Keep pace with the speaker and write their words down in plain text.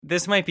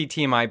this might be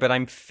TMI, but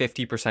I'm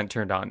 50%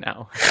 turned on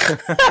now.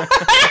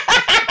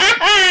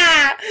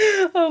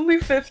 Only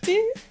 50?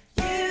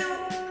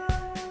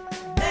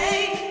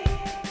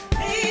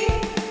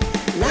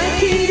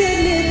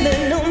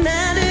 No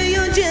matter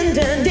your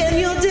gender,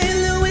 Daniel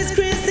Day-Lewis,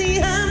 Chrissy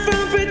Hine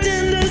from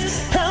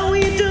Pretenders,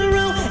 Howie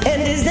Duro,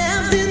 and his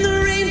abs in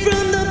the rain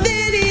from the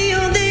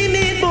video they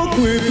made for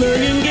Quit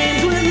Playing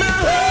Games with My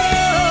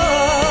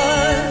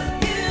Heart.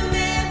 You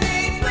made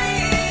me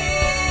quit.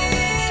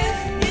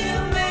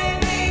 You made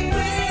me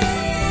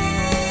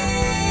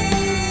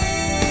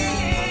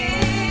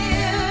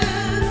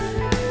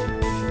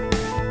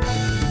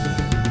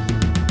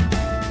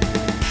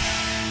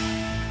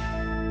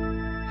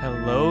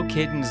Hello,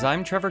 kittens.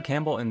 I'm Trevor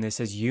Campbell, and this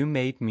is You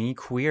Made Me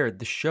Queer,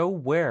 the show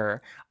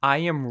where I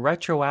am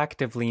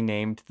retroactively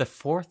named the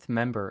fourth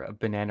member of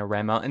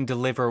Bananarama and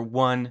deliver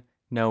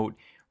one-note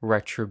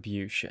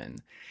retribution.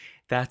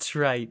 That's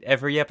right.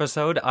 Every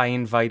episode, I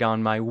invite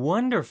on my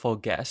wonderful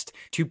guest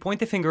to point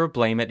the finger of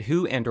blame at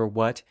who and or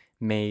what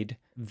made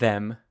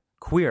them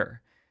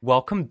queer.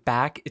 Welcome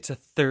back. It's a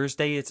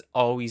Thursday. It's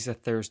always a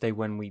Thursday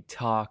when we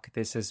talk.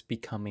 This is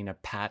becoming a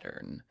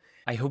pattern.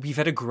 I hope you've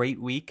had a great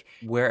week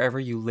wherever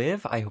you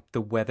live. I hope the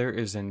weather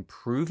is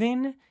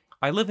improving.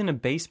 I live in a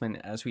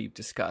basement, as we've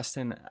discussed,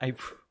 and I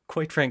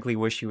quite frankly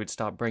wish you would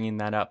stop bringing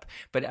that up.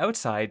 But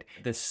outside,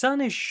 the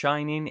sun is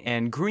shining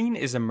and green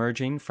is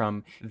emerging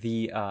from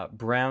the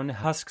brown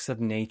husks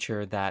of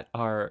nature that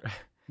are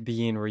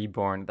being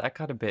reborn. That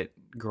got a bit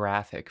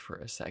graphic for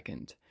a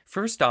second.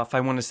 First off,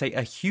 I want to say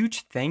a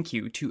huge thank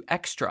you to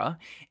Extra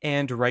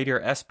and writer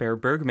Esper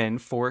Bergman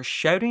for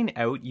shouting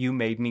out You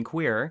Made Me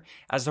Queer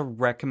as a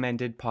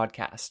recommended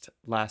podcast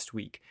last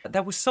week.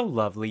 That was so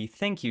lovely.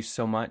 Thank you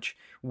so much.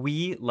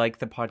 We like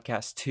the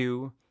podcast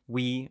too.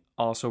 We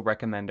also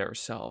recommend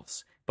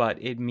ourselves,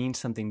 but it means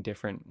something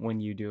different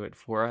when you do it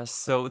for us.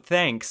 So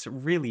thanks.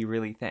 Really,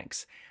 really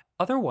thanks.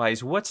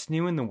 Otherwise, what's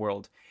new in the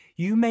world?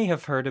 You may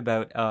have heard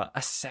about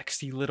a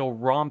sexy little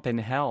romp in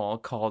hell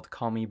called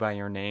Call Me By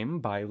Your Name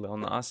by Lil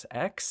Nas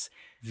X.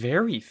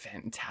 Very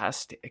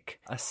fantastic.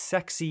 A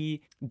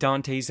sexy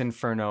Dante's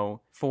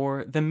Inferno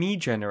for the me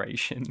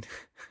generation,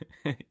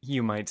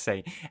 you might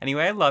say.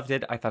 Anyway, I loved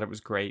it. I thought it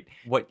was great.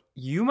 What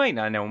you might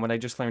not know and what I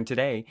just learned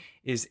today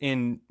is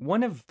in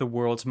one of the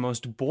world's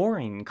most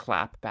boring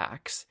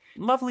clapbacks,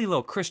 lovely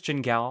little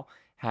Christian gal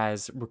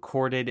has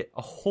recorded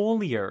a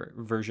holier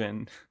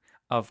version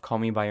of Call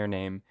Me By Your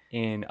Name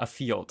in a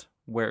field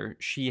where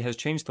she has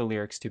changed the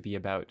lyrics to be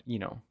about,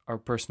 our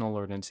personal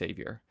Lord and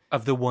Savior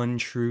of the one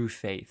true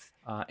faith.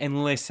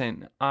 And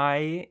listen,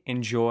 I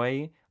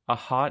enjoy a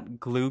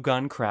hot glue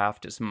gun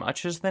craft as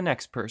much as the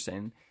next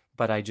person,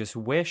 but I just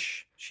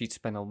wish she'd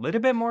spend a little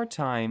bit more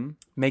time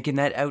making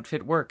that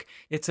outfit work.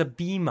 It's a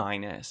B-,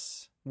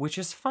 which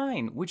is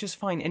fine,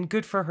 and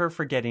good for her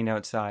for getting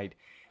outside.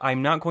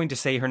 I'm not going to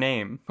say her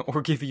name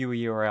or give you a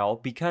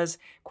URL because,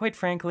 quite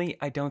frankly,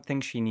 I don't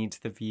think she needs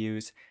the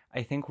views.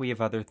 I think we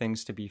have other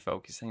things to be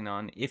focusing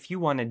on. If you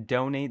want to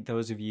donate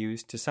those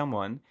views to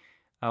someone,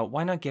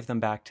 why not give them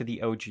back to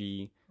the OG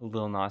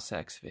Lil Nas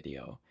X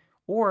video?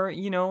 Or,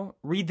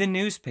 read the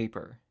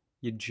newspaper.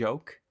 You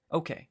joke?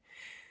 Okay.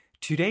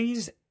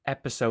 Today's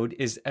episode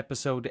is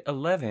episode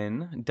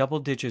 11. Double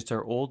digits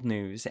are old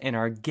news. And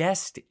our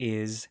guest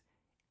is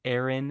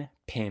Erin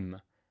Pym.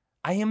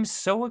 I am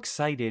so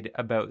excited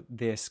about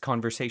this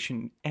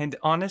conversation, and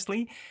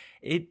honestly,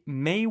 it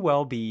may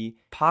well be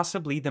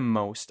possibly the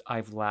most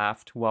I've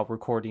laughed while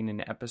recording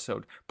an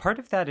episode. Part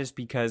of that is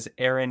because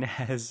Erin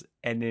has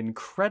an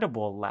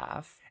incredible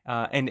laugh,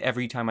 and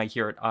every time I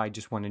hear it, I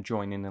just want to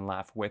join in and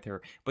laugh with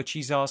her. But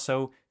she's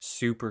also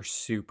super,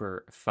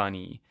 super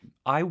funny.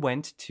 I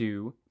went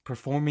to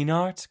Performing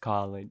Arts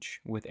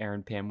College with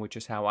Erin Pym, which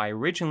is how I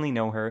originally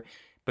know her,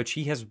 but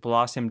she has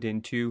blossomed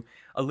into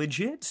a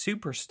legit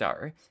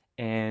superstar.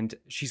 And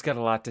she's got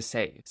a lot to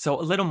say. So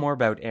a little more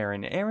about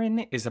Erin. Erin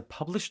is a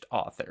published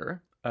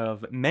author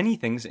of many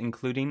things,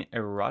 including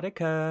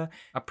erotica,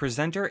 a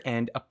presenter,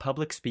 and a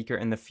public speaker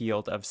in the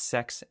field of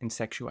sex and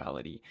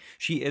sexuality.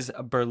 She is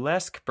a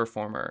burlesque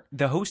performer,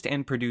 the host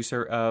and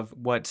producer of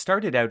what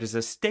started out as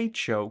a stage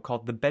show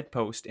called The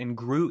Bedpost and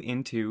grew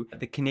into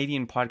the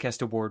Canadian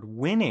Podcast Award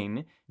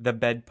winning The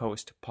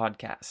Bedpost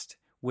podcast,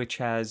 which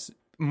has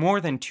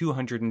more than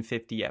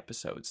 250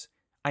 episodes.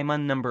 I'm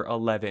on number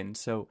 11,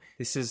 so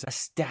this is a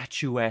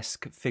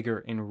statuesque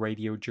figure in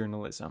radio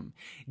journalism.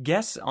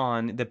 Guests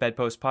on the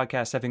Bedpost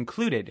podcast have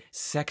included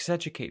sex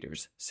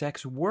educators,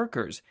 sex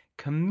workers,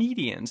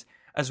 comedians,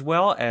 as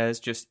well as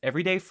just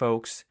everyday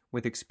folks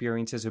with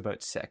experiences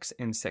about sex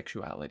and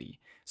sexuality.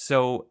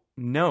 So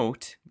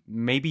note,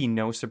 maybe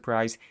no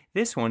surprise,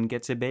 this one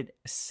gets a bit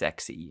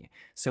sexy.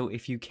 So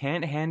if you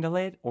can't handle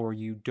it or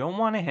you don't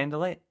want to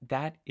handle it,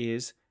 that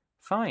is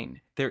fine.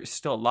 There's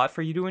still a lot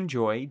for you to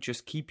enjoy.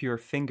 Just keep your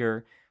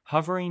finger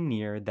hovering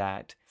near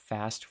that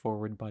fast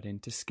forward button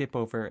to skip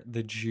over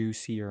the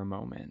juicier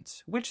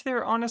moments, which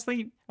they're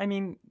honestly,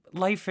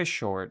 life is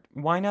short.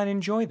 Why not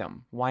enjoy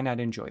them?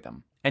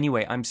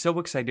 Anyway, I'm so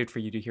excited for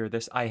you to hear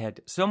this. I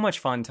had so much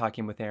fun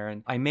talking with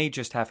Erin. I may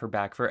just have her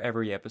back for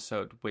every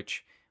episode,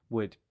 which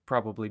would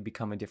probably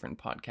become a different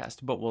podcast,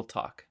 but we'll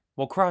talk.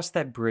 We'll cross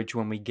that bridge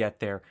when we get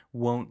there,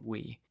 won't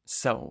we?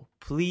 So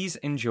please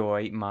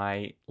enjoy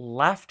my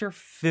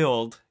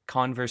laughter-filled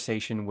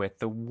conversation with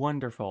the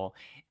wonderful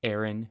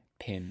Erin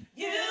Pym.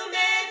 You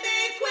made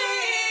me queer.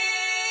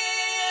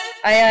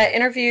 I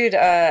interviewed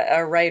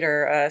a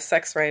writer, a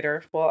sex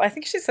writer. Well, I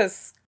think she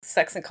says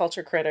sex and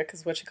culture critic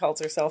is what she calls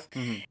herself.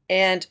 Mm-hmm.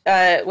 And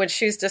when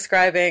she was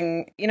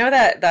describing, you know,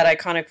 that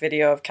iconic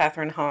video of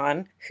Catherine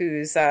Hahn,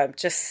 who's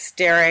just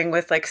staring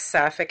with like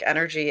sapphic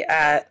energy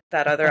at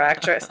that other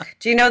actress.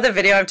 Do you know the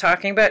video I'm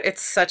talking about?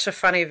 It's such a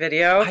funny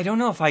video. I don't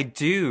know if I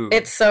do.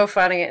 It's so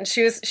funny. And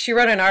she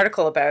wrote an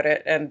article about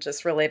it and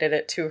just related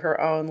it to her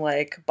own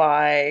like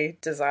bi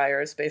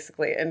desires,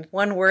 basically. And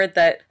one word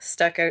that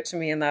stuck out to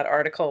me in that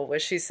article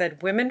was she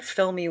said, "Women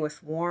fill me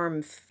with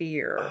warm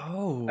fear."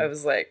 Oh. I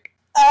was like,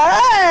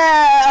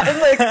 I'm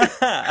like,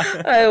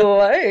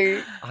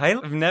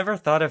 I've never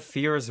thought of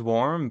fear as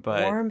warm,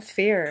 but... warm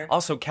fear.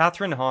 Also,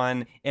 Catherine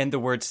Hahn and the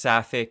word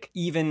sapphic,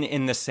 even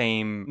in the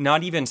same,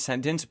 not even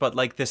sentence, but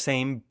like the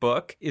same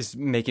book, is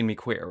making me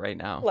queer right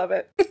now. Love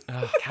it.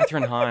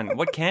 Catherine Hahn,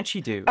 what can't she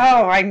do?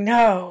 Oh, I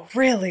know.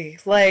 Really.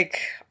 Like,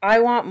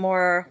 I want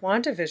more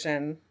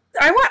WandaVision.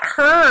 I want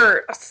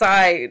her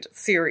side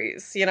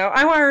series, you know?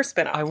 I want her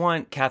spin-off. I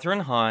want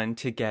Catherine Hahn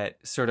to get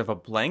sort of a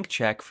blank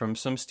check from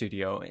some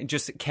studio and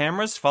just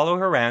cameras follow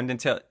her around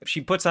until she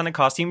puts on a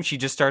costume. She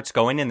just starts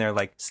going and they're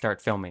like,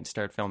 start filming.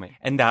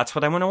 And that's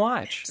what I want to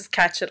watch. Just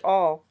catch it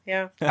all.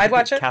 Yeah. I'd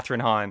watch it.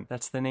 Catherine Hahn.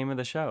 That's the name of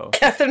the show.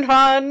 Catherine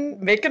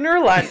Hahn making her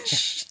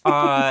lunch.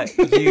 I'm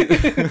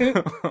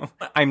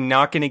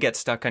not going to get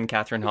stuck on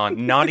Catherine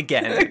Hahn. Not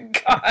again.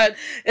 God.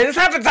 This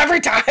happens every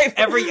time.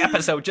 Every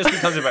episode just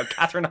becomes about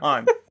Catherine Hahn.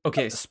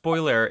 Okay,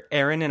 spoiler,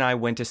 Erin and I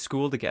went to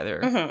school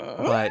together,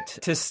 but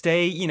to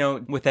stay, you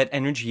know, with that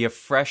energy of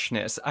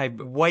freshness,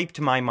 I've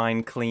wiped my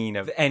mind clean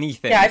of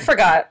anything. Yeah, I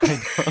forgot.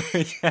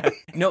 Yeah.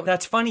 No,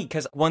 that's funny,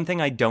 because one thing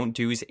I don't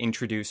do is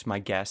introduce my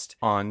guest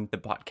on the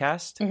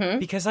podcast,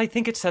 because I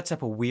think it sets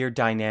up a weird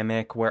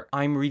dynamic where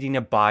I'm reading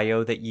a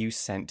bio that you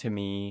sent to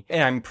me,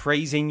 and I'm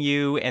praising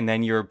you, and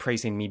then you're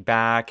praising me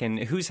back, and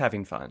who's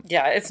having fun?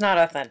 Yeah, it's not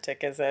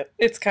authentic, is it?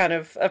 It's kind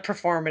of a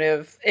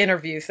performative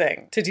interview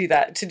thing to do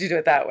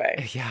it that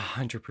way. Yeah,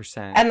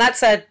 100%. And that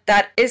said,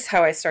 that is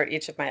how I start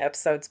each of my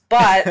episodes,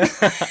 but...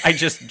 I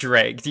just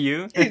dragged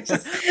you.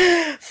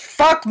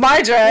 Fuck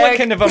my drag. What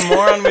kind of a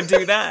moron would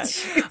do that?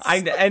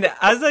 And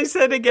as I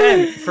said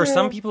again, for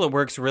some people it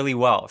works really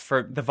well.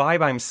 For the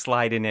vibe I'm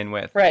sliding in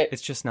with, right.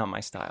 It's just not my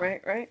style.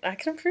 Right. I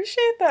can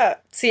appreciate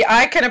that. See,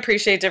 I can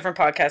appreciate different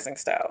podcasting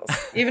styles.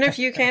 Even if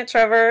you can't,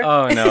 Trevor.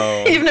 Oh,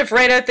 no. Even if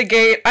right out the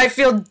gate, I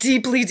feel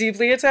deeply,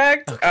 deeply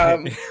attacked.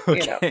 Okay.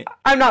 You know,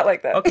 I'm not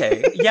like that.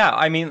 Okay. Yeah,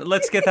 I mean,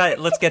 let's get that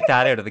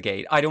out of the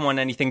gate. I don't want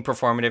anything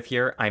performative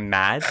here. I'm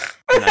mad,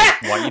 and I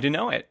want you to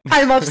know it.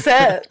 I'm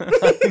upset.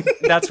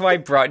 That's why I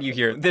brought you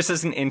here. This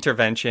is an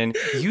intervention.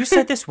 You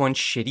said this one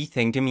shitty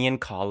thing to me in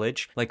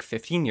college like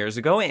 15 years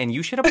ago, and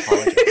you should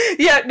apologize.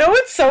 Yeah, no,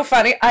 it's so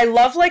funny. I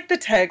love like the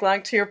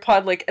tagline to your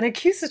pod, like an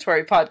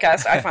accusatory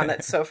podcast. I find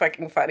that so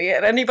fucking funny.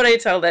 And anybody I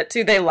tell that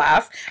to, they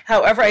laugh.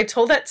 However, I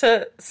told that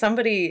to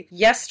somebody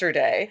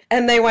yesterday,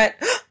 and they went,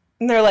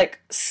 and they're like,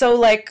 so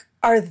like,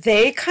 are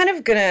they kind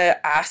of gonna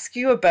ask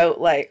you about,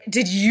 like,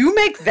 did you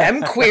make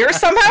them queer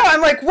somehow? I'm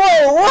like,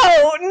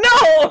 whoa,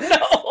 no.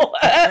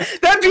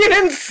 That'd be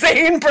an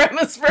insane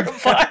premise for a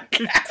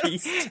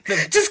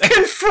podcast. Just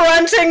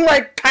confronting,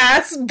 like,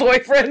 past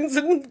boyfriends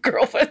and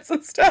girlfriends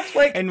and stuff.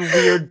 Like, and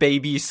weird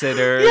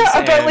babysitters. Yeah,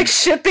 about, like,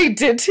 shit they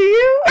did to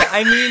you.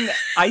 I mean,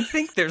 I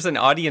think there's an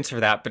audience for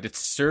that, but it's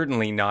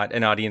certainly not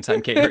an audience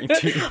I'm catering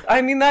to.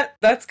 I mean,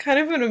 that's kind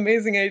of an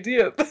amazing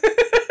idea.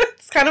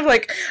 Kind of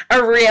like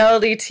a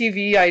reality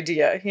TV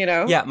idea, you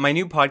know? Yeah, my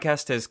new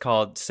podcast is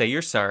called Say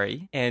You're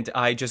Sorry, and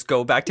I just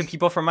go back to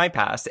people from my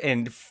past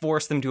and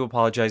force them to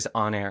apologize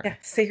on air. Yeah,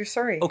 say you're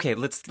sorry. Okay,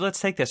 let's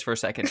take this for a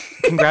second.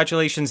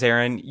 Congratulations,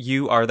 Erin.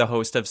 You are the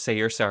host of Say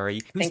You're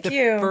Sorry. Who's Thank the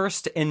you.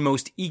 first and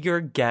most eager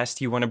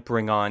guest you want to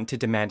bring on to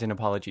demand an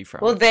apology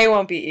from? Well, they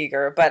won't be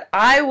eager, but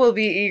I will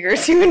be eager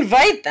to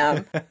invite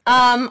them.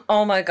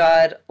 Oh my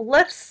God.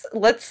 Let's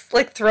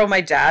like throw my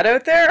dad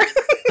out there.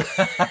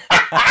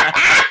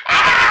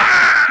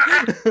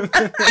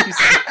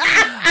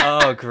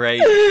 Oh,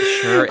 great.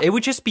 Sure. It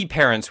would just be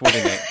parents,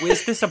 wouldn't it?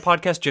 Is this a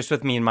podcast just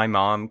with me and my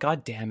mom?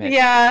 God damn it.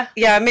 Yeah.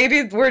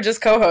 Maybe we're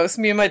just co-hosts.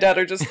 Me and my dad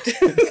are just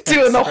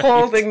doing the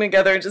whole thing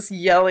together and just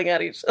yelling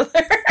at each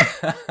other.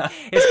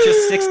 It's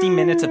just 60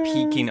 minutes of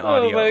peaking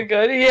audio. Oh my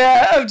god,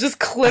 yeah, I'm just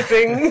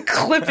clipping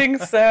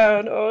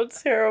sound. Oh,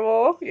 it's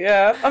terrible.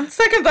 Yeah, I'm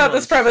sick about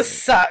this premise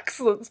sucks.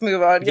 Let's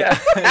move on. Yeah.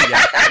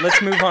 Yeah,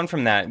 let's move on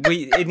from that.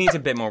 It needs a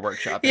bit more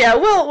workshop. Yeah,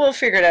 we'll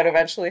figure it out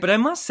eventually. But I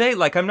must say,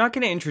 like, I'm not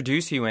going to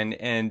introduce you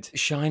and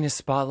shine a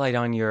spotlight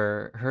on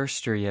your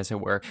herstory, as it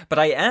were. But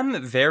I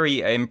am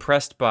very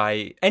impressed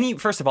by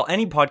first of all,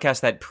 any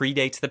podcast that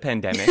predates the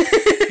pandemic.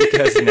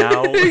 Because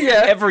now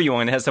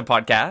everyone has a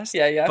podcast.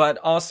 Yeah. But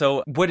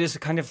also, what is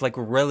kind of like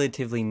a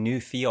relatively new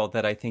field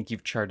that I think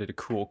you've charted a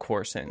cool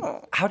course in.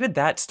 Oh. How did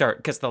that start?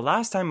 Because the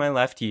last time I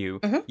left you,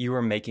 you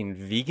were making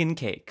vegan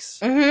cakes.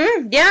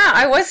 Mm-hmm. Yeah,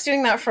 I was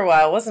doing that for a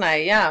while, wasn't I?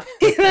 Yeah.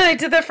 I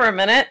did that for a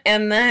minute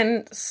and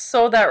then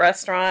sold that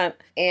restaurant.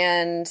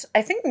 And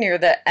I think near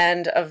the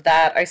end of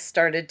that, I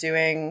started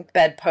doing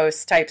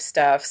bedpost type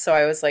stuff. So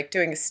I was like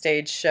doing a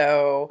stage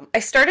show. I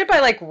started by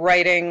like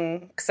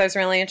writing, because I was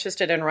really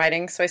interested in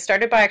writing. So I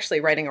started by actually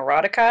writing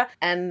erotica.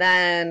 And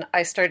then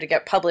I started to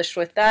get published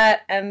with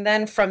that. And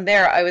then from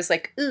there, I was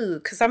like, ooh,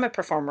 because I'm a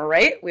performer,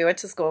 right? We went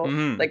to school,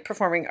 like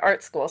performing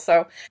arts school.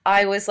 So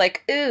I was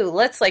like, ooh,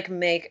 let's like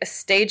make a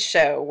stage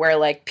show where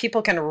like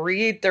people can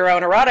read their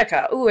own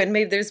erotica. Ooh, and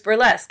maybe there's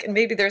burlesque. And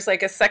maybe there's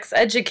like a sex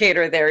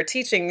educator there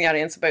teaching the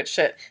audience about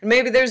shit. And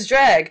maybe there's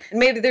drag. And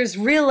maybe there's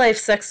real life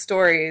sex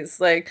stories.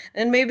 Like,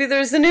 and maybe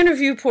there's an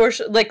interview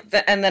portion. Like,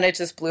 and then it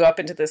just blew up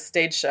into this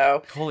stage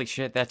show. Holy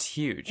shit, that's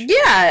huge.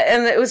 Yeah,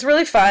 and it was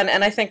really fun.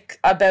 And I think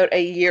about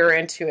a year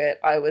into it,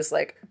 I was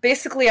like,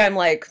 basically I'm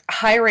like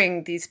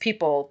hiring these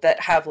people that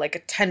have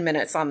like 10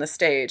 minutes on the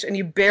stage, and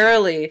you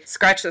barely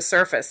scratch the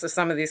surface of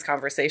some of these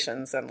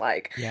conversations. And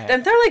like,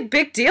 then they're like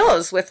big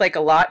deals with like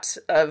a lot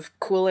of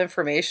cool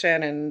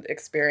information and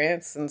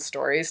experience and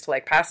stories to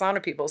like pass on to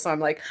people. So I'm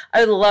like,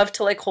 I would love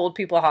to like hold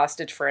people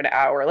hostage for an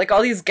hour. Like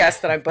all these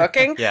guests that I'm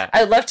booking,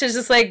 I'd love to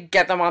just like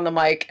get them on the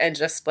mic and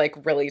just like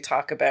really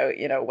talk about,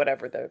 you know,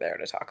 whatever they're there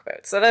to talk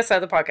about. So that's how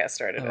the podcast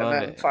started. And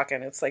then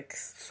fucking, it's like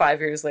 5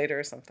 years later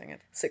or something,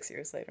 6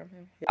 years later.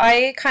 Maybe.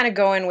 I kind of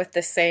go in with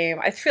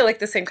I feel like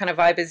the same kind of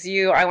vibe as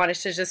you. I wanted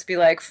to just be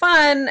like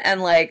fun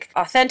and like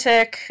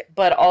authentic,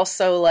 but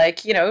also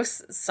like, you know,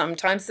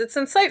 sometimes it's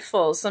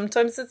insightful,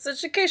 sometimes it's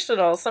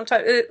educational,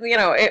 sometimes,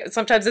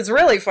 sometimes it's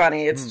really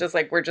funny. It's just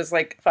like, we're just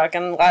like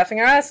fucking laughing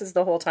our asses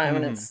the whole time,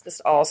 and it's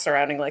just all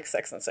surrounding like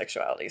sex and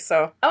sexuality.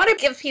 So I want to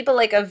give people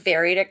like a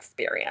varied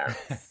experience.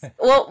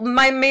 Well,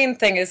 my main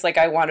thing is like,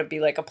 I want to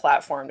be like a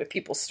platform to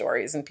people's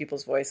stories and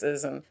people's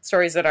voices and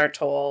stories that aren't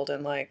told.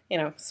 And like, you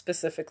know,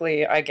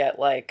 specifically I get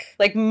like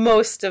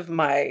most of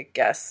my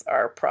guests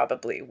are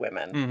probably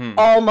women.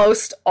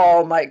 Almost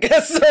all my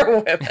guests are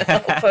women. I'll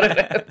put it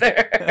out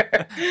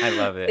there. I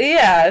love it.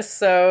 Yeah.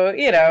 So,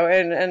 you know,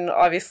 and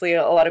obviously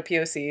a lot of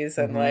POCs,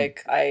 and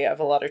like I have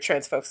a lot of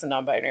trans folks and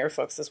non-binary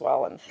folks as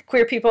well, and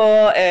queer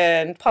people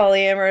and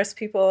polyamorous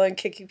people and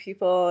kinky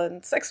people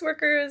and sex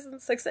workers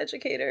and sex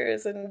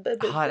educators and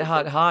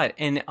hot.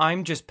 And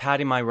I'm just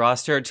padding my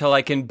roster until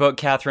I can book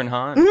Catherine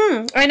Hahn.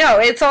 I know,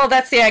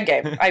 that's the end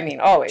game. I mean,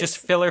 always. Just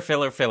filler.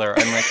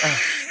 I'm like,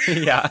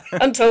 yeah.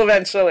 Until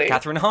eventually.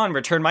 Catherine Hahn,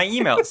 return my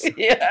emails.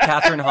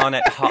 Catherine Hahn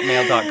at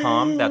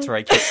hotmail.com. That's where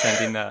I keep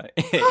sending the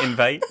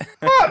invite.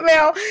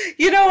 Hotmail.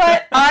 You know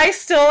what? I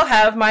still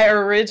have my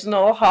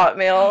original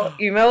Hotmail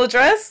email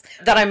address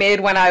that I made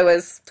when I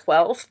was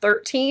 12,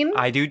 13.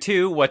 I do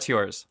too. What's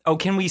yours? Oh,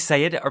 can we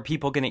say it? Are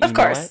people going to email it?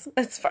 Of course.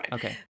 It's fine.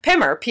 Okay.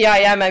 Pimmer, Pimmer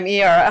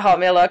at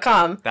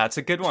hotmail.com. That's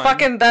a good one.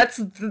 Fucking, that's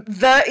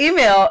the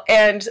email.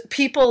 And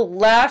people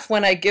laugh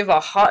when I give a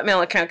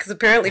Hotmail account, because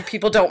apparently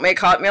people don't make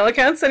Hotmail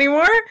accounts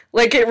anymore.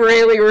 Like, it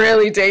really,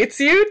 really dates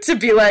you to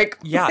be like,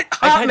 yeah,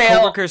 I've had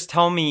coworkers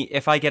tell me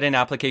if I get an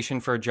application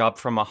for a job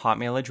from a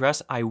Hotmail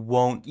address, I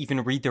won't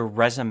even read their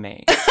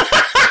resume.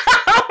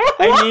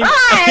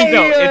 I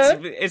know,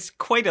 it's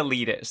quite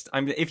elitist.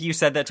 If you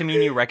said that to me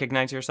and you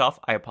recognize yourself,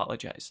 I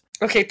apologize.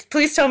 Okay,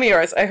 please tell me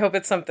yours. I hope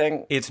it's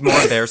something. It's more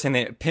embarrassing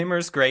than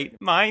Pimmer's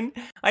great. Mine,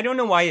 I don't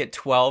know why at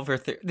 12 or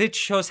 13, it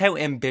shows how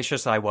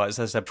ambitious I was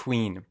as a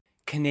tween.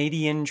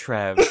 Canadian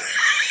Trev.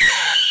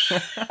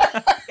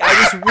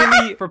 I was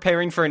really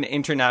preparing for an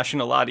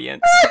international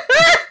audience.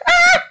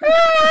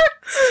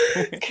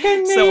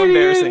 So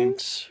embarrassing.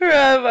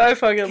 Trev, I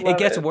fucking love it. It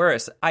gets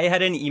worse. I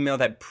had an email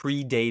that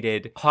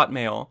predated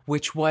Hotmail,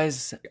 which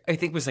was, I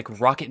think it was like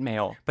Rocket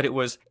Mail, but it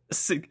was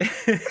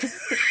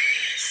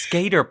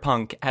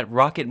skaterpunk at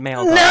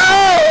rocketmail.com. No!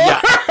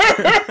 Yeah.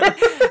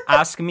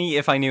 Ask me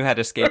if I knew how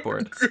to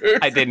skateboard.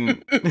 I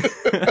didn't.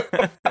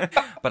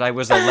 But I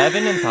was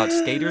 11 and thought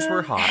skaters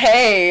were hot.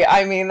 Hey,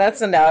 I mean,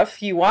 that's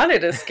enough. You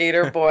wanted a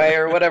skater boy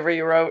or whatever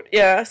you wrote.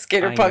 Yeah,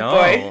 skater punk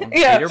boy.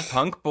 Yeah. Skater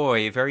punk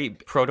boy. Very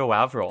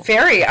proto-Avril.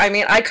 Very. I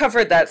mean, I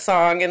covered that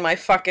song in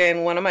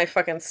one of my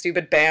fucking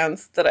stupid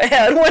bands that I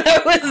had when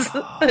I was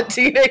a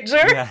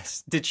teenager.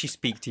 Yes. Did she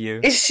speak to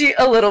you? Is she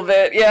a little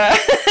bit? Yeah.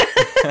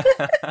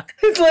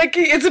 It's like,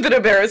 it's a bit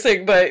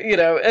embarrassing, but, you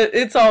know,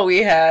 it's all we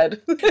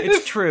had.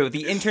 It's true.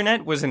 The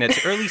internet was in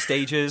its early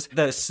stages.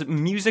 The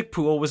music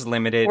pool was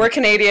limited. We're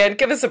Canadian.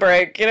 Give us a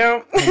break, you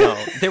know? No,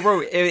 there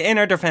were, in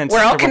our defense,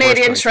 we're all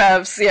Canadian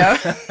Trevs, yeah.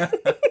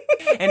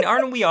 And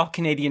aren't we all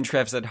Canadian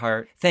Trevs at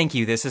heart? Thank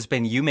you. This has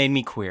been You Made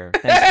Me Queer.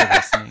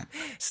 Thanks for listening.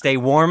 Stay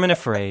warm and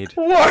afraid. Stay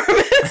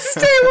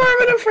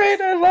warm and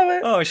afraid. I love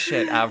it. Oh,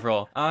 shit,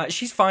 Avril.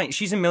 She's fine.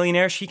 She's a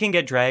millionaire. She can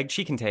get dragged.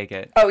 She can take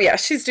it. Oh, yeah.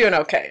 She's doing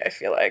okay, I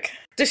feel like.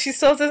 Does she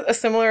still have a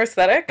similar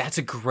aesthetic? That's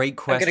a great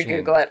question. I'm going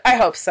to Google it. I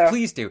hope so.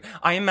 Please do.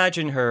 I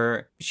imagine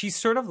her, she's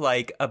sort of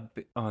like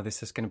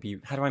this is going to be,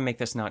 how do I make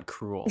this not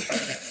cruel?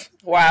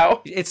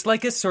 Wow. It's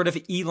like a sort of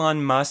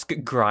Elon Musk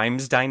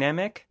Grimes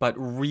dynamic, but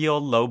real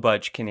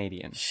low-budge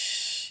Canadian.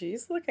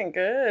 She's looking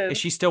good. Is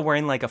she still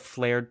wearing like a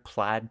flared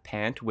plaid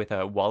pant with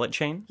a wallet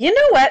chain? You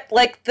know what?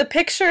 Like the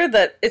picture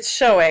that it's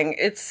showing,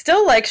 it's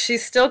still like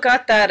she's still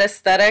got that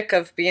aesthetic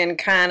of being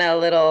kind of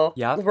little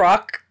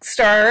rock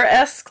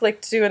star-esque,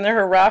 like doing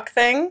her rock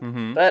thing.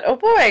 Mm-hmm. But oh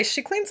boy,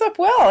 she cleans up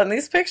well in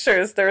these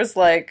pictures. There's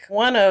like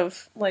one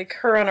of like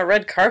her on a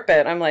red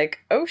carpet. I'm like,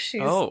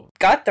 she's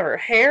got her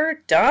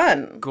hair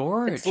done.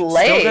 Gorge. It's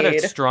laid. Still got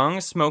a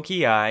strong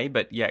smoky eye,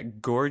 but yeah,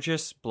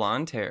 gorgeous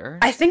blonde hair.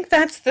 I think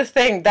that's the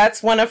thing.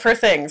 That's one of her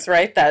things,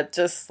 right? That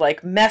just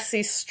like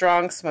messy,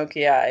 strong,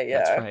 smoky eye.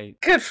 Yeah. That's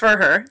right. Good for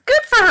her.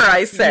 Good for her,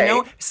 I say. You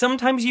know,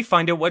 sometimes you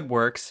find out what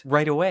works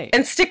right away.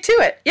 And stick to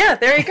it. Yeah,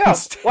 there you go.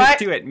 Stick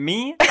to it.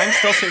 Me? I'm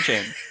still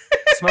searching.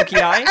 Smoky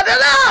eye?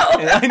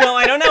 I don't know.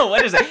 I don't know.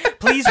 What is it?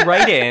 Please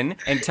write in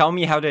and tell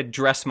me how to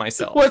dress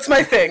myself. What's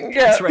my thing?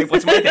 Yeah. That's right.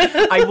 What's my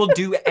thing? I will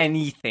do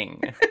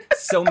anything.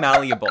 So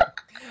malleable.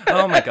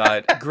 Oh my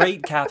God.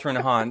 Great Catherine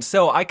Hahn.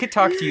 So I could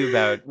talk to you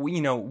about,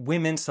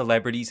 women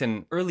celebrities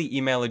and early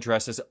email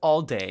addresses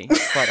all day,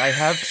 but I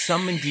have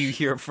summoned you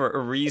here for a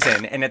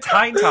reason, and it's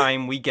high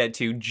time we get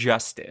to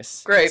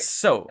justice. Great.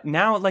 So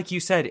now, like you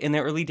said, in the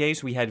early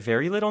days, we had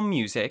very little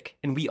music,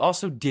 and we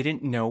also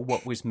didn't know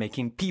what was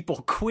making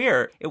people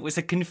queer. It was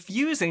a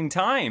confusing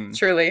time.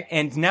 Truly.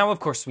 And now, of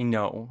course, we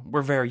know.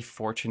 We're very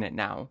fortunate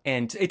now.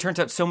 And it turns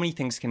out so many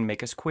things can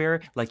make us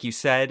queer. Like you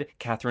said,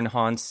 Catherine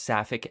Hahn's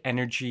sapphic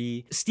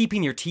energy,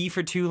 steeping your tea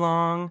for too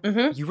long.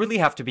 Mm-hmm. You really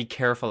have to be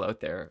careful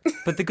out there.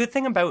 But the good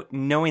thing about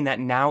knowing that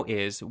now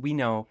is we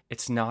know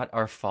it's not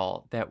our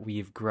fault that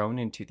we've grown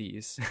into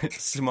these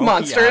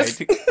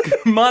monsters,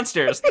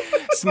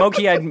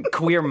 smoky-eyed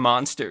queer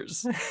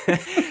monsters.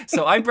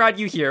 So I brought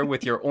you here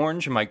with your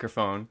orange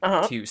microphone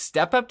to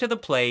step up to the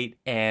plate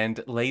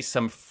and lay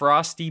some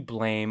frosty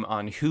blame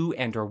on who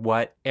and or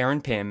what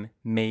Erin Pym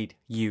made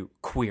you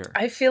queer.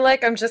 I feel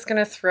like I'm just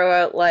gonna throw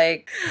out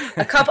like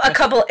a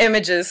couple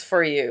images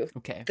for you.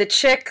 Okay. The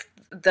chick,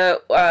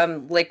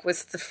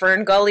 was the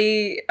Fern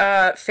Gully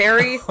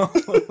fairy.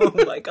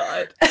 Oh my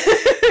God.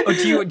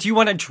 Do you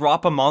want to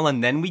drop them all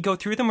and then we go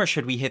through them, or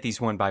should we hit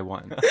these one by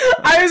one?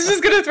 I was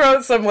just gonna throw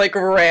out some like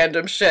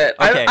random shit.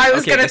 Okay, I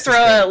was gonna throw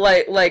out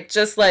like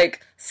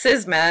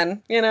cis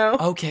men, you know?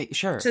 Okay,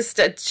 sure. Just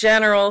a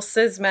general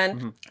cis men.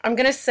 Mm-hmm. I'm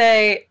gonna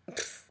say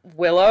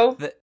Willow.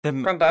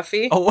 From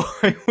Buffy. Oh,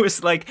 it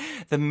was like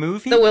the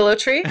movie? The willow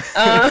tree.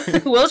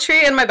 Willow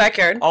tree in my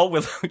backyard. All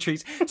willow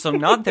trees. So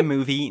not the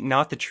movie,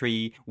 not the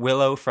tree.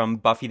 Willow from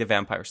Buffy the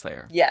Vampire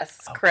Slayer.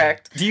 Yes,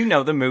 correct. Do you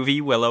know the movie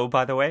Willow,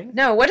 by the way?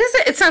 No, what is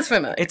it? It sounds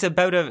familiar. It's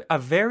about a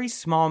very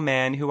small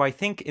man who I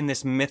think in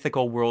this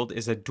mythical world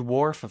is a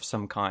dwarf of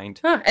some kind.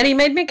 Huh, and he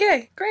made me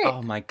gay. Great.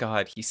 Oh my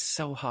God, he's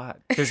so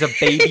hot. There's a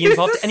baby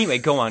involved. Anyway,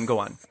 go on.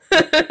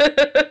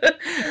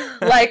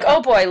 Like,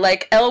 oh boy,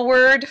 like L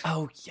Word.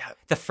 Oh yeah.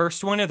 The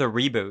first one or the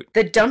reboot?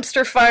 The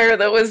dumpster fire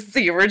that was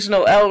the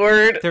original L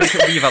Word. We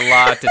have a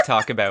lot to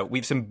talk about. We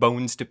have some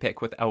bones to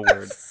pick with L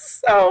Word.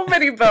 So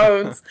many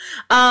bones.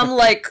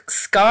 Like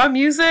ska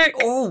music.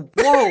 Oh,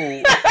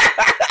 whoa.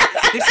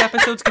 This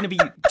episode's going to be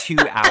 2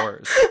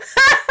 hours.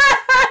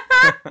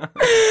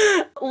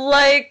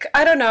 Like,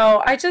 I don't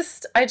know. I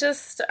just,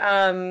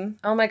 oh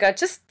my God,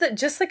 just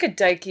like a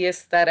dykey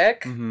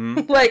aesthetic.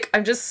 Mm-hmm. Like,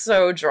 I'm just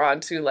so drawn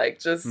to like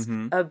just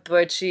a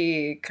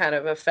butchy kind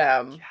of a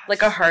femme,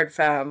 like a hard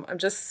femme. I'm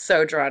just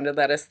so drawn to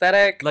that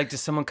aesthetic. Like,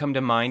 does someone come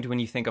to mind when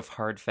you think of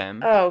hard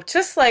femme? Oh,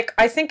 just like,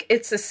 I think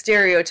it's a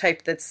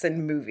stereotype that's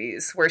in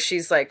movies where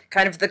she's like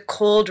kind of the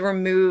cold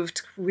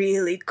removed,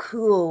 really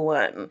cool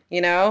one,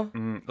 you know?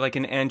 Like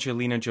an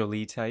Angelina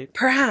Jolie type?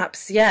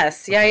 Perhaps,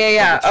 yes.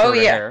 Yeah. Oh,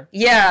 yeah. Hair.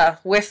 Yeah,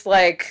 with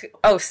like,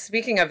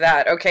 speaking of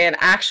that, okay, an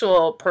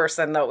actual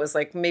person that was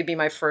like maybe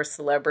my first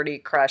celebrity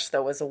crush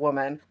that was a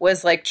woman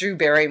was like Drew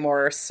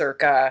Barrymore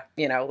circa,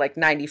 like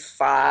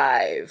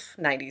 95,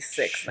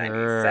 96,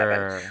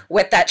 97.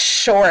 With that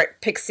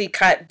short pixie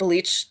cut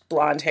bleached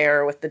blonde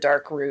hair with the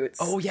dark roots.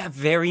 Oh yeah,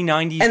 very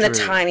 90s and Drew. The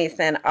tiny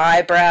thin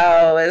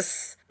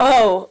eyebrows.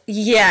 Oh,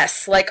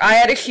 yes. Like, I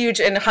had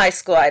in high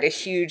school, I had a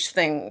huge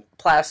thing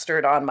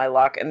plastered on my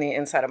in the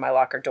inside of my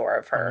locker door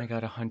of her. Oh my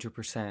God,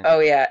 100%. Oh,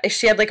 yeah.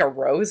 She had like a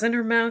rose in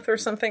her mouth or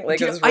something.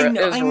 Like, I it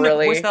was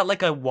really... Was that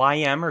like a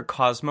YM or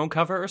Cosmo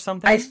cover or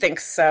something? I think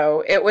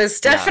so. It was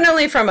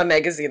definitely from a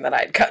magazine that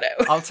I'd cut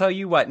out. I'll tell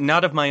you what,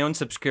 not of my own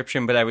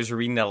subscription, but I was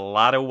reading a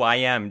lot of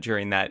YM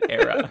during that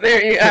era.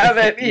 There you have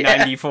it. Yeah.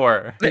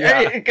 94.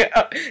 There you go.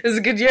 It was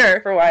a good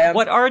year for YM.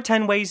 What are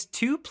 10 ways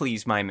to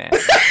please my man?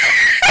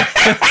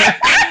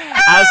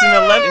 As an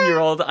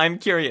 11-year-old, I'm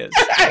curious.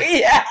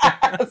 Yeah,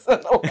 as an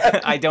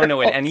 11-year-old. I don't know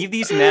what any of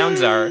these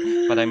nouns are,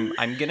 but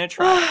I'm gonna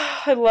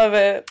try. I love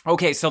it.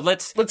 Okay, so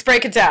let's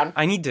break it down.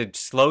 I need to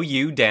slow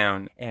you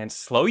down and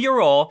slow your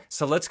roll.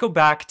 So let's go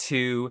back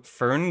to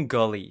Fern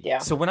Gully. Yeah.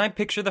 So when I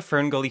picture the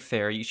Fern Gully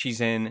Fairy, she's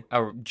in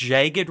a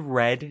jagged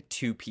red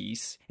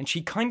two-piece, and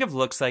she kind of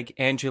looks like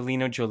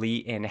Angelina Jolie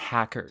in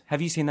Hacker.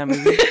 Have you seen that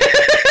movie?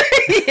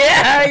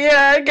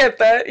 Yeah, I get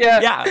that.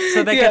 Yeah,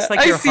 so that gets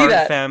like your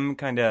hard femme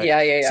kind of.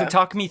 Yeah. So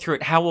talk me through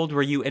it. How old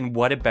were you, and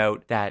what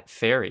about that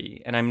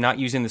fairy? And I'm not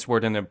using this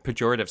word in a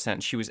pejorative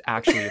sense. She was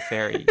actually a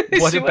fairy.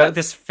 What about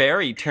this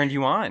fairy turned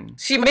you on?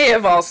 She may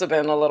have also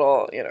been a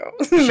little,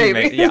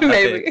 maybe. A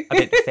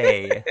bit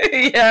fey.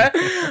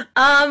 Yeah.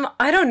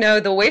 I don't know.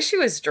 The way she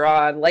was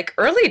drawn, like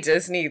early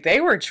Disney, they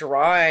were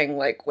drawing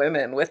like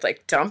women with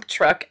like dump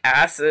truck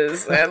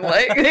asses and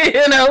like,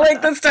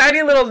 like this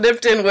tiny little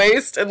nipped in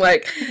waist and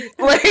like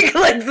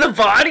the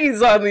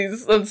bodies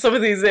on some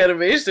of these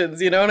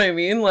animations, you know what I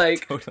mean?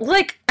 Like, totally.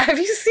 Like, have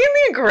you seen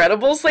The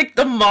Incredibles? Like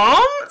the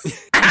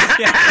moms?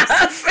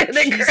 Yes. In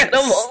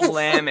Incredibles.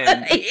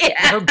 Slamming.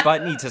 Yeah. Her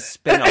butt needs to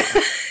spin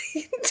off.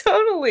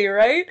 Totally,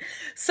 right?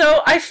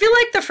 So I feel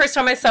like the first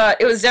time I saw it,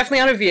 it was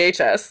definitely on a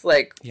VHS.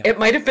 Like, it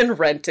might have been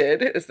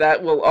rented, if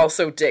that will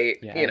also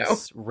date,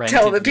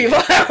 tell the people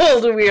how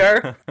old we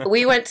are.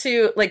 We went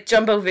to, like,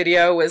 Jumbo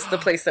Video was the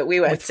place that we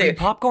went With to. free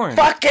popcorn.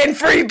 Fucking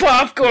free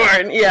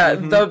popcorn! Yeah,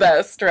 the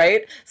best,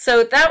 right?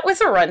 So that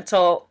was a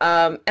rental,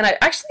 and I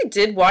actually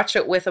did watch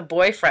it with a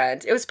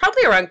boyfriend. It was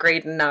probably around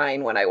grade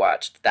 9 when I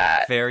watched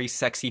that. Very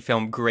sexy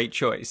film, great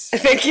choice.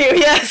 Thank you,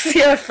 yes,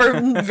 yeah, for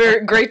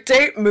very great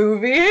date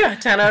movie.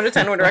 10 out of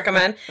 10 would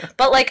recommend.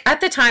 But like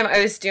at the time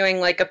I was doing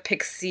like a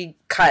pixie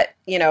cut,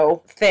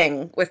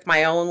 thing with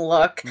my own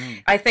look.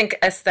 I think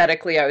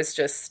aesthetically I was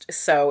just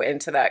so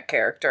into that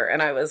character,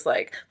 and I was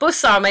like, both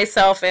saw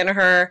myself in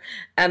her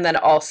and then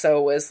also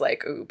was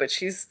like, ooh, but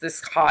she's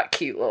this hot,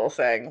 cute little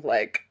thing.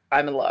 Like,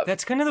 I'm in love.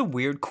 That's kind of the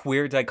weird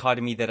queer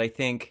dichotomy that I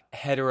think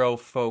hetero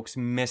folks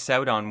miss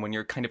out on when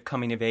you're kind of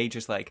coming of age,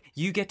 is like,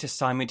 you get to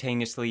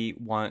simultaneously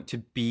want to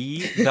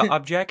be the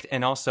object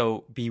and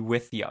also be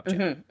with the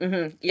object.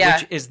 Yeah.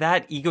 Which, is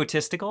that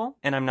egotistical?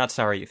 And I'm not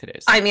sorry if it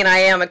is. I mean, I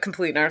am a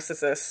complete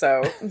narcissist,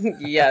 so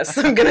yes,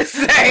 I'm going to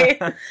say.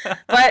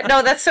 But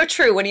no, that's so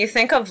true. When you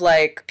think of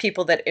like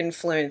people that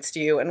influenced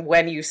you and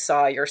when you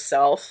saw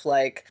yourself,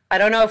 like, I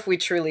don't know if we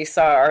truly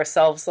saw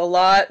ourselves a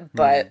lot,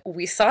 but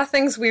we saw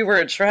things we were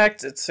attracted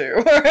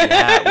to.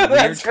 Yeah,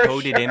 weird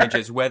coded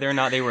images, whether or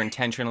not they were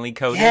intentionally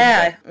coded.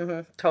 Yeah,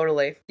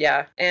 totally.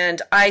 Yeah.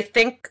 And I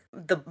think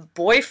the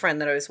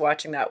boyfriend that I was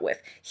watching that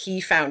with, he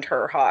found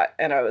her hot.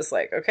 And I was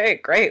like, okay,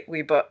 great.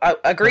 We both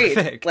agreed.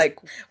 Perfect. Like,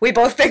 we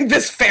both think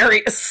this fairy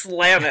is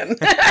slamming.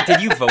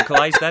 Did you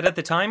vocalize that at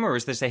the time, or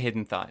was this a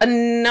hidden thought?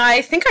 No,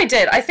 I think I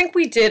did. I think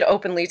we did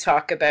openly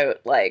talk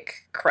about,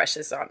 like,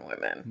 crushes on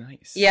women.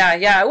 Nice.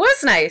 Yeah, it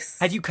was nice.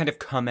 Had you kind of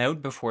come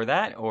out before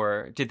that,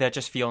 or did that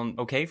just feel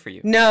okay for you?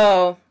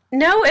 No,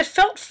 it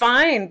felt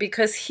fine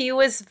because he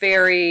was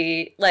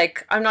very,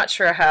 like, I'm not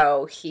sure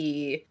how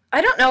I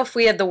don't know if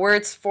we had the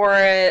words for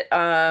it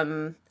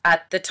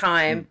at the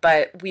time,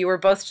 but we were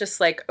both just,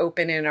 like,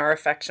 open in our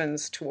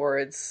affections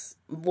towards,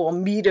 well,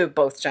 me to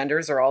both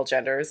genders or all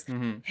genders.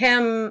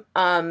 Him,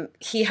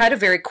 he had a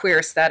very queer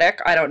aesthetic.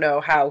 I don't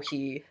know how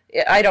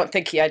I don't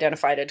think he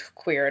identified as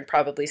queer and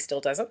probably still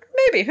doesn't.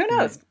 Maybe, who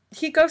knows?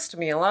 He ghosted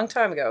me a long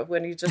time ago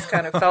when he just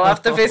kind of fell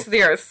off the face of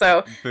the earth.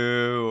 So,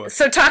 boo.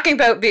 So talking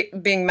about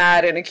being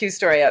mad and a Q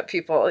story at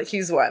people,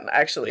 he's one,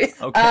 actually,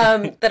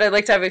 okay. that I'd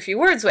like to have a few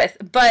words with.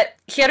 But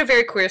he had a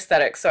very queer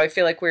aesthetic, so I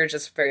feel like we were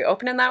just very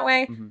open in that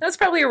way. That's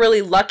probably a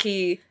really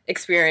lucky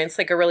experience,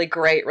 like a really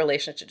great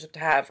relationship to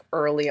have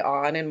early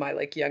on in my,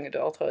 like, young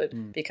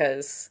adulthood,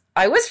 because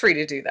I was free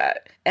to do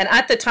that. And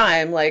at the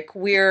time, like,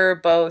 we're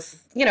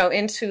both,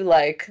 into,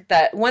 like,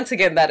 that, once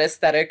again, that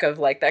aesthetic of,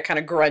 like, that kind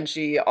of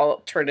grungy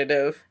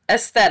alternative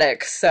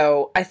aesthetic.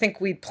 So I think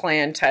we'd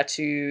plan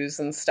tattoos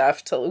and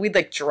stuff we'd,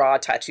 like, draw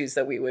tattoos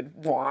that we would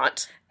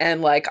want.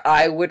 And, like,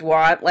 I would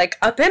want, like,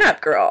 a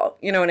pinup girl.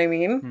 You know what I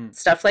mean?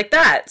 Stuff like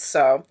that.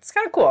 So it's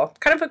kind of cool.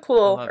 Kind of a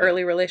cool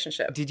early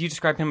relationship. Did you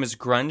describe him as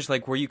grunge?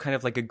 Like, were you kind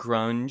of like a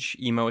grunge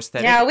emo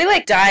aesthetic? Yeah, we,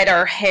 like, dyed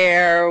our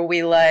hair.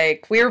 We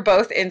were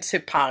both into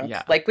punk.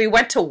 Yeah. Like, we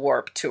went to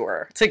Warped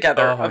Tour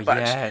together a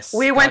bunch. Yes.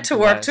 We went to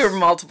Warped Tour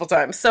multiple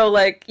times. So,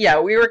 like, yeah,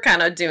 we were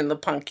kind of doing the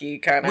punky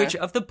kind of. Which,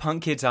 of the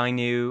punk kids I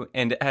knew, you,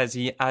 and as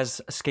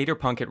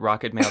skaterpunk at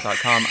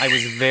rocketmail.com, I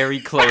was very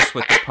close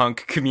with the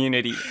punk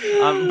community.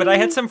 But I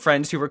had some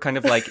friends who were kind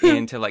of like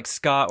into like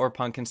ska or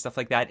punk and stuff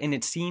like that, and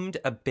it seemed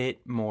a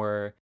bit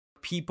more...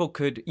 people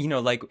could,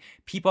 like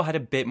people had a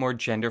bit more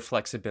gender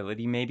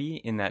flexibility maybe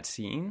in that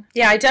scene.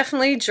 Yeah, I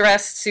definitely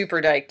dressed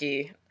super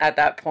dykey at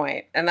that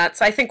point. And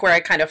that's, I think, where I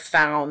kind of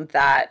found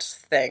that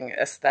thing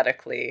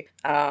aesthetically.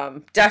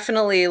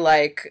 Definitely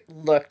like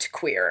looked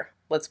queer.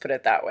 Let's put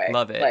it that way.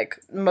 Love it. Like,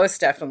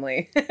 most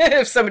definitely.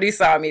 If somebody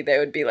saw me, they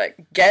would be like,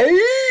 gay?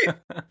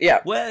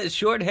 Yeah. Well,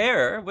 short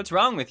hair. What's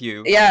wrong with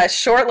you? Yeah,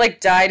 short, like,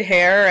 dyed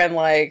hair and,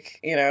 like,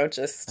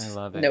 just I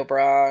love it. no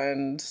bra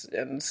and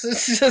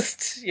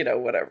just,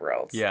 whatever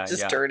else. Yeah,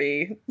 just yeah.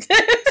 dirty.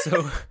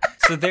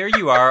 So there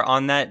you are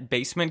on that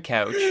basement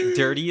couch,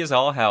 dirty as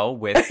all hell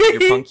with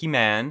your punky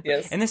man.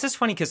 Yes. And this is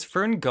funny because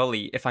Fern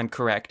Gully, if I'm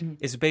correct,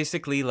 is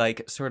basically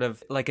like sort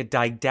of like a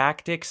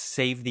didactic,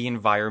 save the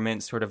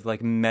environment, sort of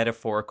like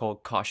metaphorical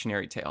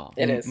cautionary tale.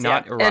 It is,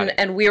 not yeah. erotic.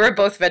 And we were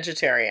both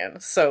vegetarian,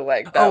 so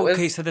like that was...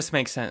 okay, so this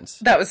makes sense.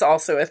 That was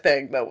also a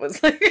thing that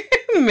was like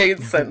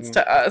made sense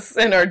to us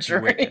in our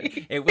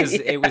journey. It was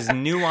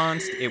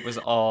nuanced. It was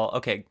all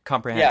okay,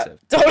 comprehensive.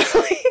 Yeah,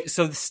 totally.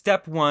 So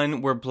step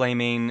one, we're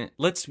blaming.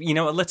 Let's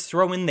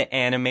throw in the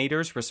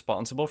animators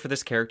responsible for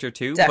this character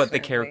too, Definitely. but the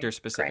character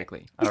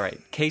specifically. Great. All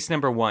right, case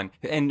number one.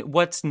 And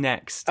what's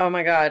next? Oh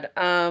my god.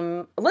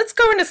 Let's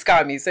go into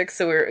ska music.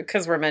 So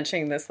because we're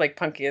mentioning this like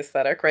punky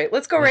aesthetic, right?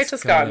 Let's go right to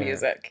ska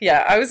music.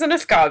 Yeah, I was in a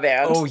ska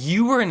band. Oh,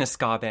 you were in a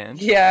ska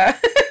band? Yeah.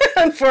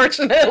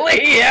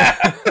 Unfortunately,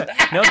 yeah.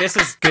 No, this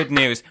is good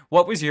news.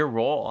 What was your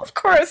role? Of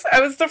course,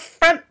 I was the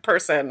front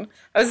person.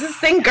 I was a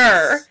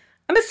singer.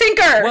 I'm a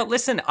singer. Well,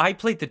 listen, I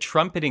played the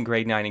trumpet in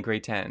grade 9 and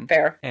grade 10.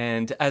 Fair.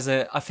 And as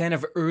a fan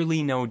of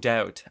early No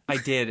Doubt, I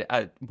did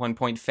at one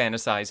point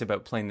fantasize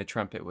about playing the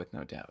trumpet with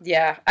No Doubt.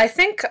 Yeah, I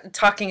think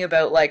talking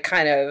about like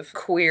kind of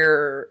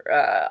queer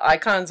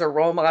icons or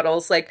role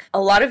models, like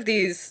a lot of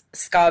these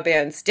ska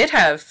bands did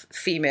have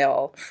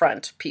female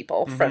front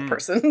people, front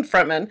person,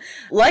 frontmen.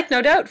 Like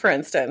No Doubt, for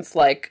instance,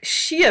 like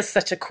she has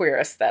such a queer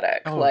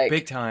aesthetic. Oh, like,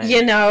 big time.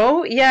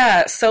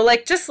 Yeah. So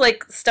like just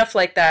like stuff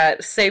like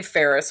that. Save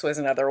Ferris was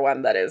another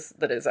one that is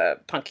a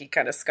punky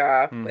kind of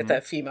ska with a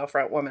female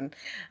front woman.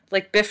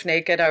 Like Biff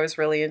Naked, I was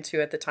really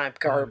into at the time.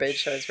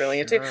 Garbage, I was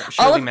really into.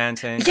 Shirley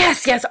Manson.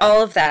 Yes,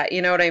 all of that.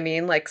 You know what I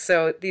mean? Like,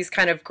 so these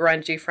kind of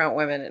grungy front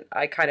women,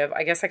 I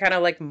guess I kind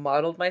of like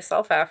modeled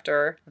myself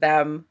after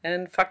them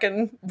and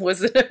fucking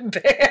was in a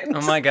band.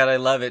 Oh my god, I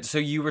love it. So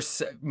you were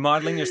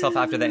modeling yourself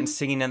after that and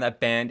singing in that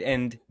band,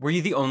 and were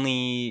you the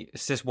only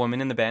cis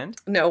woman in the band?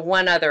 No,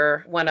 one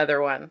other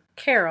one.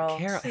 Carol.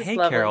 Hey,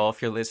 lovely. Carol,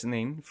 if you're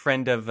listening,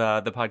 friend of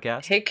the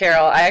podcast. Hey,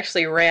 Carol. I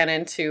actually ran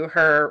into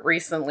her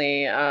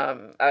recently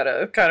at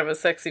a kind of a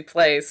sexy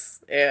place,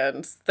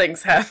 and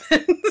things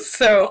happen.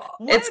 So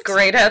It's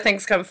great how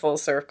things come full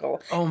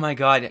circle. Oh my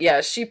god.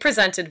 Yeah, she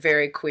presented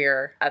very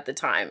queer at the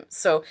time.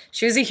 So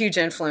she was a huge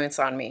influence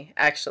on me,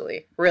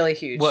 actually. Really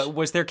huge.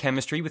 Was there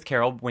chemistry with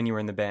Carol when you were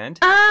in the band?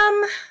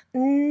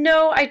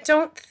 No, I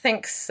don't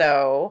think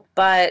so.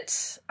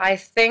 But I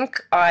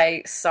think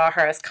I saw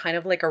her as kind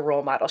of like a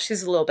role model.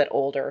 She's a little bit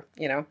older,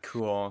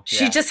 Cool.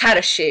 She just had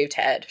a shaved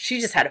head. She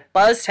just had a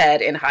buzzed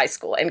head in high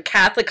school, in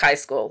Catholic high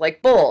school,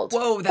 like bold.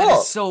 Whoa, that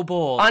is so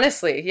bold.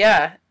 Honestly,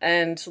 yeah.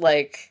 And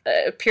like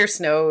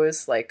pierced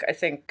nose, like I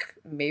think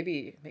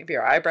maybe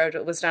her eyebrow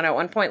was done at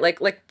one point,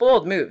 like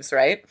bold moves,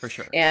 right? For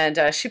sure. And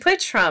she played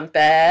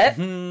trumpet,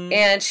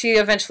 and she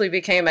eventually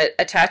became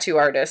a tattoo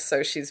artist,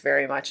 so she's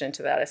very much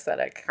into that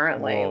aesthetic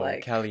currently. Whoa,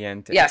 like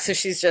caliente. Yeah, so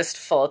she's just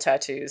full of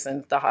tattoos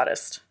and the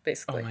hottest,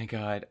 basically. Oh my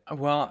god.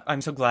 Well, I'm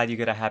so glad you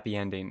get a happy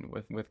ending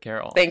with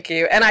Carol. Thank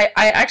you. And I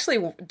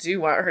actually do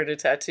want her to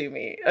tattoo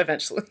me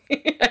eventually.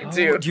 I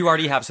do. Do you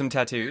already have some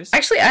tattoos?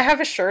 Actually, I have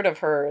a shirt of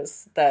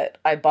hers that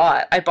I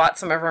bought. I bought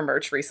some of her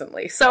merch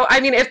recently. So,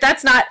 I mean, if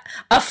that's not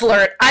a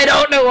flirt, I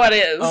don't know what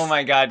is. Oh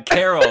my god,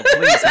 Carol,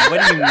 please,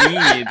 what do you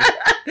need?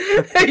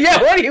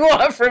 Yeah, what do you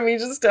want from me?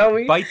 Just tell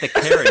me. Bite the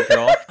carrot,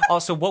 girl.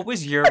 Also, what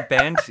was your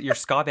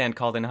ska band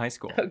called in high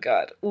school? Oh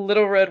god,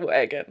 Little Red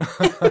Wagon.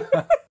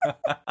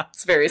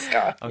 It's very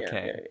ska.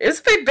 Okay. Yeah. It was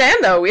a big band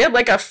though. We had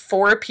like a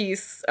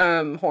 4-piece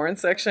horn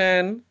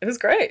section. It was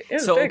great.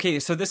 Okay,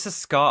 so this is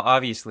ska,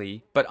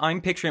 obviously, but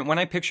when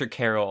I picture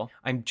Carol,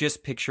 I'm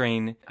just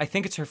picturing, I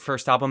think it's her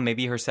first album,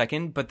 maybe her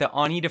second, but the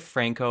Ani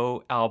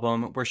DeFranco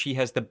album where she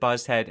has the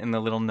buzz head and the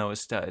little nose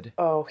stud.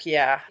 Oh,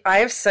 yeah. I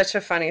have such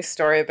a funny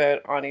story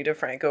about Ani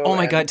DeFranco. Oh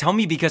my god, tell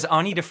me, because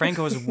Ani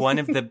DeFranco is one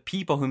of the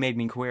people who made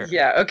me queer.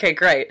 Yeah, okay,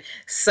 great.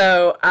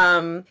 So,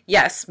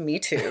 yes, me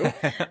too.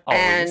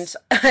 Always.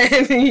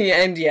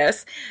 And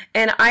yes.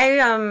 And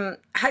I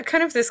had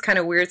kind of this kind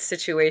of weird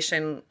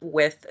situation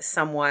with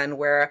someone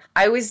where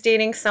I was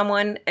dating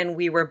someone and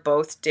we were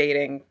both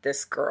dating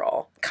this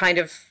girl kind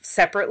of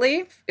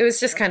separately. It was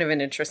just kind of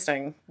an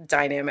interesting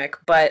dynamic,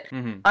 but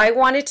I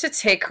wanted to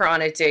take her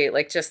on a date,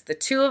 like just the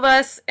two of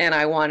us, and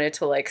I wanted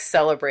to like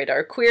celebrate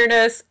our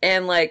queerness,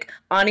 and like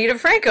Ani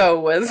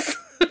DeFranco was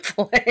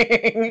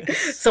playing.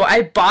 So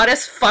I bought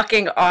us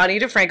fucking Ani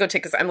DeFranco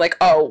tickets. I'm like,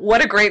 oh,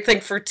 what a great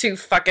thing for two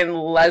fucking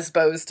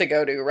lesbos to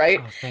go to, right?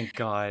 Oh, thank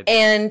God.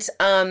 And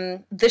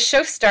the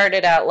show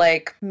started at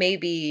like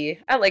maybe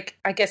at like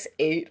I guess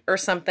 8 or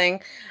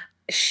something.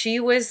 She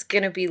was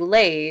gonna be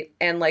late,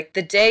 and like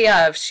the day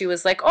of, she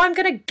was like, oh, I'm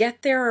gonna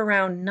get there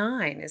around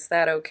 9. Is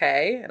that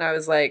okay? And I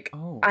was like,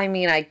 Oh. I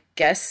mean, I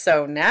guess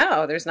so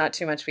now. There's not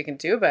too much we can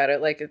do about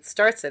it. Like, it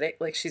starts at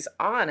 8. Like, she's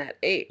on at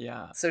 8.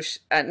 Yeah. So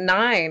at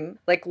 9,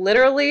 like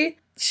literally,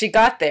 she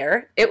got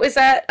there. It was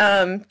at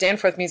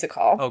Danforth Music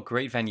Hall. Oh,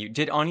 great venue.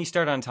 Did Ani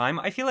start on time?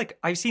 I feel like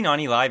I've seen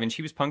Ani live and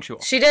she was punctual.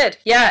 She did,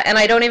 yeah. And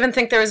I don't even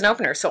think there was an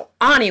opener. So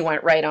Ani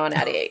went right on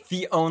at 8.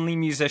 The only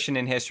musician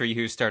in history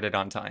who started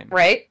on time.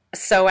 Right?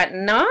 So at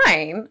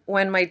 9,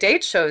 when my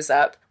date shows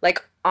up,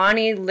 like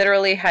Ani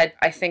literally had,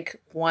 I think,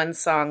 1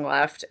 song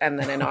left, and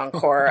then an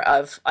encore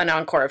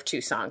of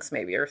 2 songs,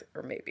 maybe or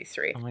maybe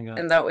 3. Oh my God.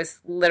 And that was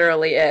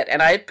literally it.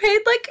 And I paid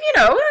like,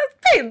 I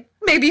paid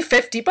maybe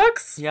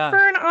 $50 Yeah. for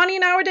an Ani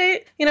Now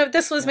date.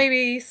 This was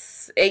maybe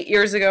 8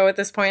 years ago at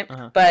this point.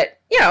 Uh-huh. But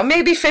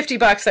maybe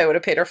 $50 I would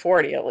have paid her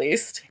 40 at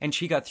least. And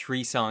she got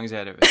 3 songs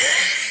out of it.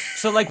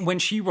 So, like, when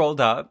she rolled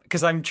up,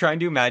 because I'm trying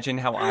to imagine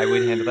how I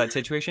would handle that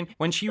situation.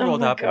 When she rolled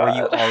my up, were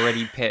you God.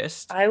 already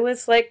pissed? I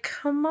was like,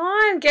 come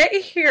on, get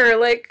here.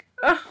 Like,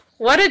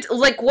 what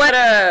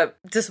a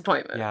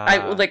disappointment.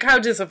 Yeah. How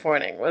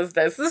disappointing was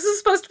this? This is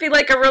supposed to be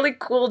like a really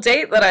cool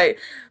date that I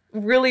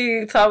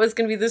really thought was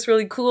going to be this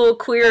really cool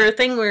queer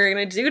thing we were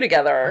going to do Oh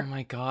together.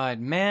 my God,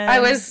 man.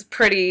 I was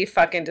pretty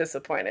fucking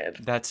disappointed.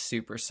 That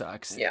super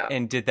sucks. Yeah.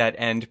 And did that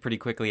end pretty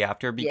quickly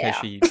after? Because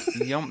Yeah.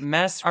 you don't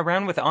mess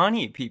around with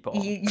Ani, people.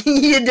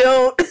 You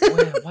don't.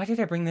 Why did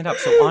I bring that up?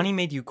 So Ani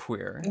made you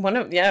queer. She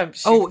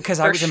Because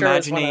I for was sure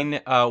is one of-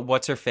 imagining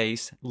what's her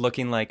face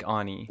looking like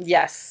Ani.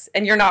 Yes,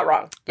 and you're not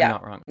wrong. Yeah, I'm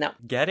not wrong. No.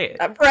 Get it?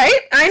 Right?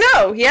 I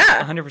know.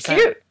 Yeah. 100%.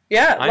 Cute.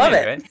 Yeah, I'm love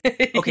into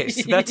it. Okay,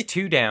 so that's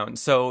 2 down.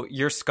 So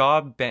your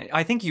ska band,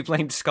 I think you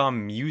blamed ska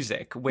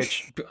music,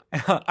 which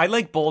I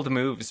like bold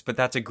moves, but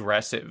that's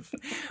aggressive.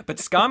 But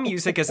ska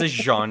music as a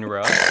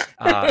genre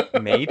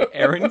made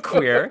Erin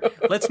queer.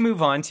 Let's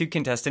move on to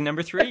contestant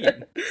number 3.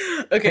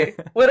 Okay,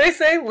 what'd I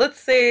say? Let's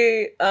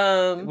say,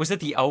 Was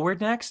it the L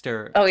word next,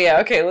 or? oh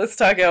yeah, okay, let's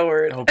talk L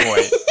word. Oh boy.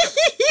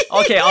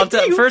 Okay,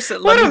 first,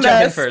 What let a me jump in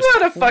mess. first.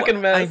 What a fucking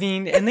mess. I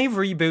mean, and they've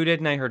rebooted,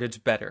 and I heard it's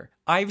better.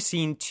 I've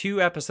seen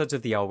 2 episodes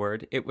of The L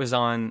Word. It was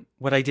on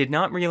what I did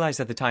not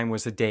realize at the time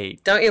was a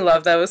date. Don't you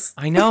love those?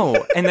 I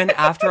know. And then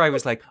after I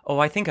was like, oh,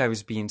 I think I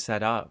was being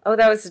set up. Oh,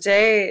 that was a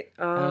date.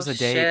 Oh, That was a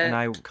date, shit. and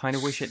I kind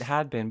of wish it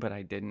had been, but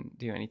I didn't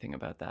do anything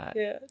about that.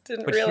 Yeah,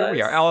 didn't But realize. here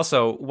we are.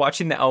 Also,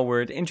 watching the L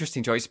Word,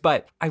 interesting choice.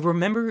 But I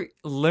remember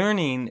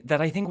learning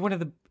that I think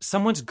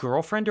someone's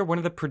girlfriend or one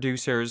of the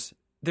producers,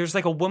 there's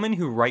like a woman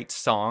who writes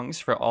songs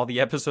for all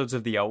the episodes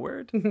of the L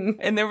Word.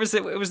 And it was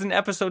an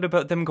episode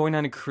about them going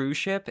on a cruise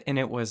ship, and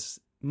it was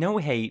no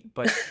hate,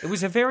 but it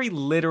was a very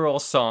literal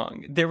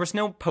song. There was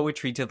no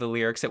poetry to the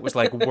lyrics. It was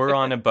like, we're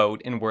on a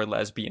boat and we're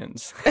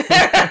lesbians.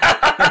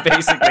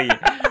 Basically,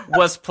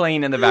 was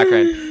playing in the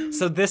background.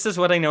 So this is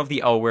what I know of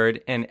the L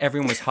Word, and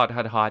everyone was hot,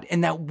 hot, hot.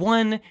 And that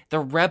one, the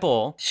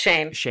rebel,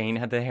 Shane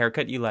had the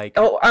haircut you like.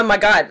 Oh my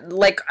God!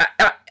 Like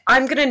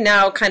I'm gonna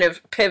now kind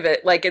of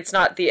pivot. Like it's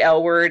not the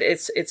L Word.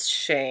 It's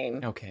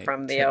Shane. Okay,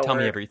 From the L Word. tell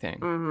me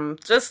everything.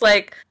 Just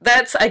like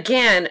that's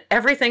again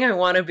everything I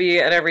want to be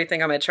and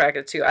everything I'm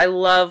attracted to. I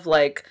love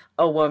like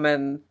a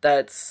woman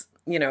that's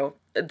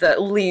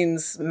that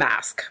leans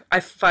mask.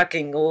 I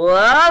fucking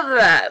love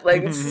that.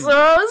 Like it's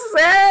so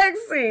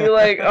sexy.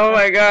 Like oh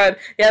my God,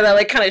 yeah, that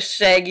like kind of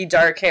shaggy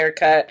dark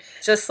haircut.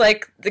 Just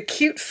like the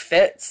cute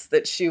fits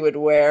that she would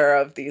wear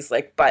of these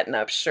like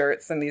button-up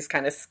shirts and these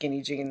kind of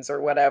skinny jeans or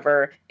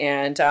whatever.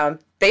 And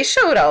they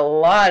showed a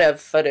lot of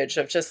footage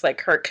of just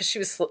like her because she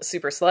was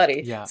super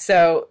slutty. Yeah.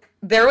 So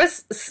there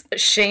was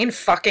Shane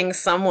fucking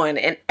someone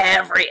in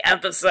every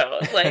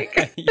episode. Like,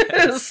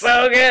 it was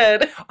so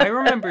good. I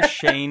remember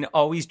Shane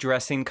always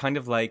dressing kind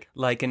of like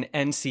an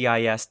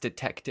NCIS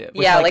detective.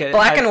 With Yeah, like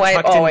black and white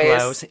tucked-in always.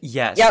 blouse.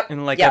 Yes. Yep,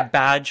 And like yep. a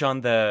badge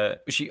on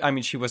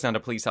she was not a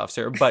police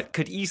officer, but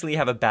could easily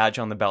have a badge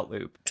on the belt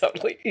loop.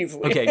 Totally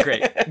easily. Okay,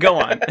 great. Go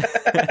on.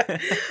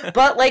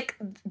 But like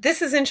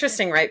this is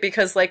interesting, right?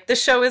 Because like the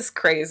show is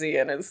crazy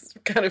and it's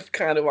kind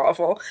of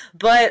awful.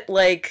 But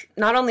like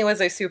not only was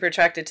I super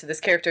attracted to this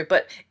character,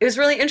 but it was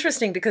really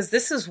interesting because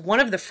this is one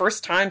of the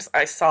first times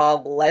I saw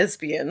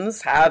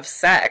lesbians have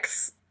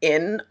sex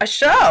in a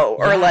show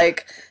or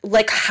like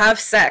have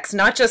sex,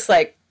 not just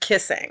like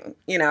kissing,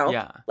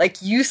 Yeah.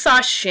 like you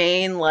saw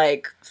Shane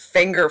like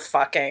finger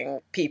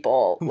fucking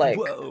people. Like,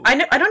 Whoa. I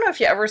don't know if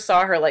you ever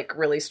saw her like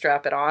really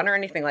strap it on or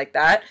anything like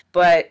that,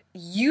 but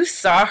you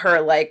saw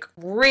her like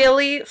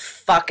really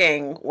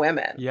fucking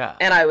women. Yeah.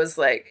 And I was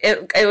like,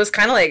 it was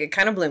kind of like, it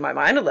kind of blew my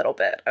mind a little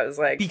bit. I was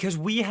like, because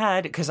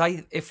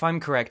if I'm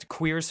correct,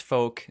 Queer's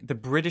Folk, the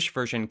British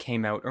version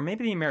came out, or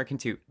maybe the American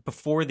too,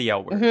 before the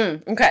L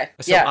Word. okay.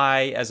 So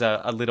I, as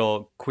a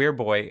little queer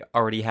boy,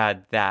 already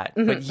had that.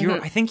 But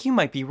I think you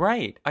might be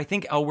right. I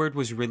think L Word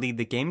was really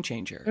the game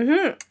changer.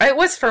 It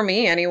was for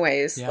me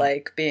anyways,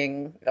 like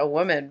being a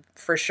woman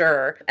for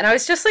sure. And I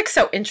was just like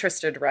so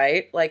interested,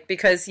 right? Like,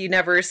 because you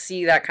never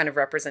see that kind of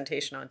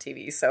representation on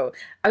TV. So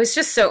I was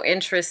just so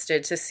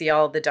interested to see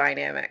all the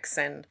dynamics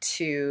and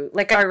to,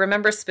 like, I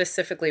remember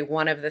specifically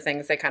one of the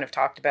things they kind of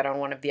talked about on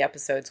one of the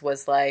episodes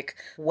was like,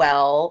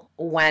 well,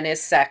 when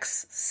is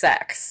sex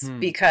sex?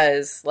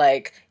 Because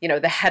like, you know,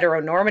 the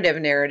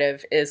heteronormative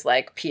narrative is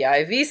like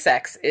PIV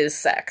sex is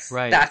sex.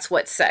 Right. That's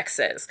what sex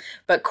is.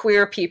 But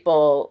queer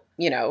people,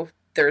 you know,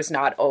 there's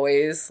not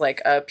always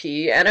like a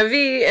P and a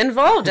V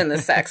involved in the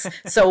sex.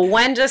 So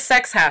when does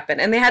sex happen?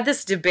 And they had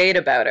this debate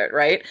about it,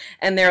 right?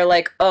 And they're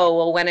like, oh,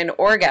 well, when an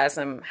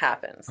orgasm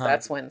happens,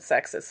 that's when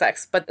sex is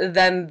sex. But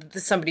then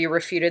somebody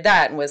refuted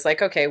that and was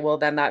like, okay, well,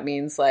 then that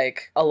means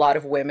like a lot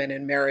of women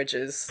in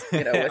marriages,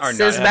 you know, with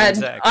cis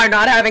men are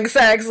not having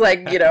sex.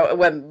 Like, you know,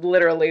 when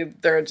literally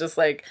they're just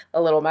like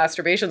a little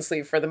masturbation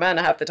sleeve for the men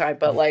half the time.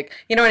 But like,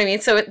 you know what I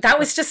mean? So that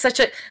was just such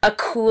a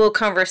cool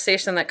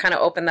conversation that kind of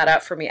opened that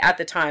up for me at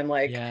the time.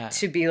 Like,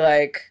 to be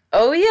like,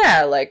 oh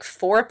yeah, like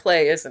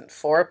foreplay isn't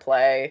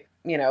foreplay,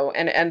 you know,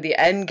 and the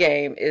end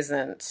game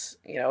isn't,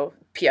 you know,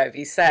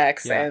 PIV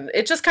sex. And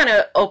it just kind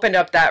of opened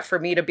up that for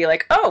me to be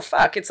like, oh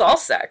fuck, it's all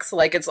sex.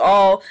 Like, it's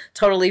all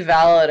totally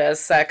valid as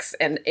sex,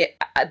 and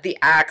the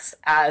acts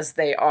as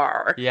they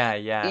are.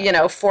 You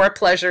know, for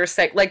pleasure's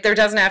sake. Like, it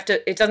doesn't have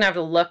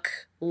to look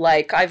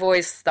like I've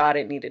always thought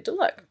it needed to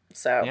look.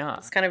 So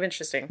it's kind of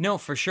interesting. No,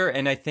 for sure.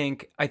 And I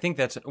think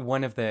that's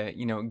one of the,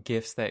 you know,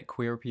 gifts that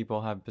queer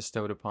people have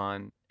bestowed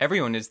upon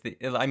everyone is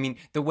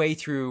the way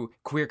through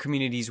queer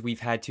communities we've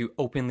had to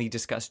openly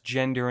discuss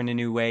gender in a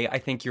new way. I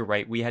think you're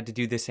right. We had to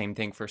do the same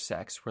thing for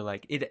sex. We're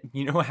like, it,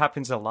 you know,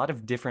 happens a lot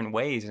of different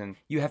ways, and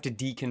you have to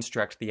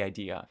deconstruct the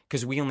idea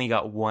because we only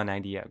got one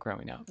idea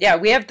growing up. Yeah,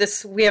 we have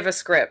a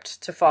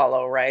script to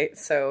follow, right?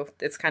 So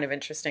it's kind of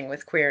interesting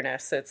with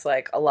queerness. It's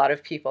like a lot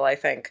of people, I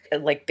think,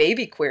 like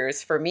baby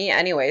queers, for me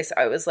anyways,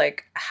 I was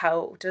like,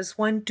 how does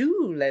one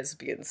do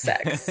lesbian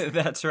sex?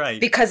 That's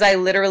right. Because I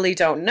literally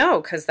don't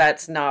know, because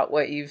that's not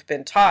what you've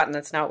been taught and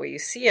that's not what you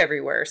see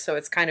everywhere. So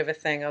it's kind of a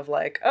thing of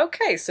like,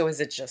 okay, so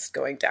is it just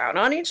going down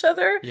on each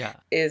other? Yeah.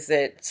 Is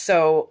it,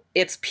 so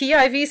it's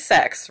PIV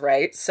sex,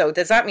 right? So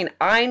does that mean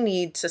I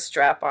need to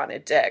strap on a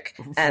dick?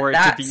 And for it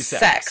that's to be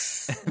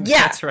sex.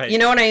 Yeah. That's right. You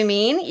know what I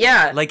mean?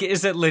 Yeah. Like,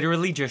 is it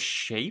literally just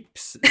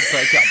shapes? It's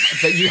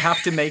like that you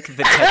have to make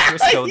the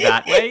Tetris go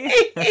that way?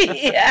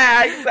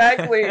 Yeah,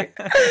 exactly.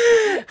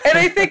 And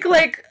I think,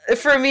 like,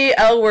 for me,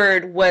 L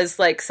Word was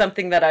like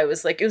something that I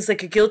was like, it was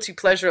like a guilty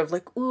pleasure of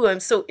like, ooh, I'm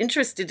so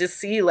interested to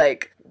see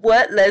like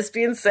what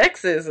lesbian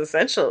sex is,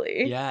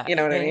 essentially. Yeah. You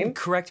know what I mean?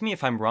 Correct me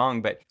if I'm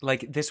wrong, but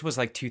like this was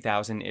like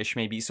 2000-ish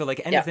maybe. So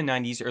like end of the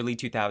 90s, early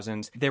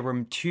 2000s, there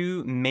were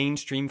two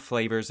mainstream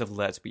flavors of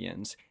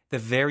lesbians. The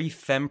very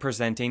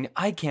femme-presenting,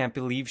 I can't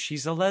believe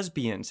she's a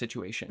lesbian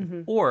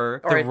situation. Or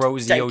the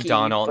Rosie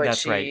O'Donnell, butchy.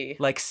 That's right.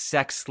 Like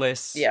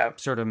sexless,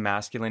 sort of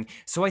masculine.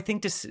 So I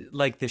think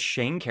like the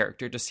Shane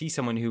character, to see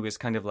someone who is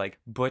kind of like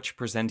butch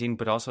presenting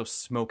but also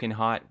smoking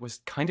hot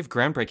was kind of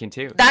groundbreaking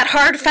too. That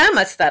hard femme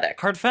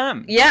aesthetic. Hard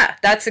femme. Yeah,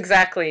 that's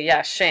exactly,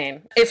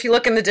 Shane. If you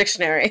look in the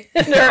dictionary,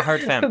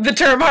 hard femme. The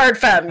term hard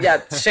femme,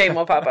 Shane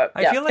will pop up.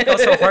 I feel like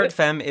also hard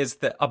femme is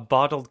a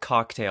bottled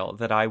cocktail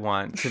that I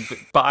want to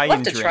buy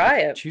and drink. Try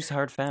it. Choose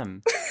hard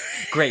femme.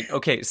 Great.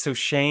 Okay, so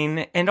Shane,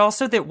 and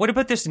also what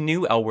about this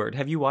new L Word?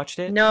 Have you watched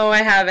it? No,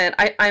 I haven't.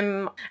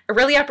 I'm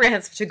really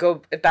apprehensive to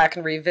go back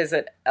and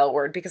revisit L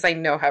Word because I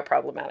know how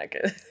problematic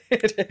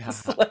it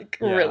is,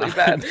 really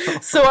bad.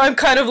 So I'm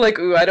kind of like,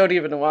 ooh, I don't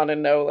even want to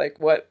know like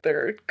what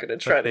they're gonna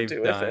try to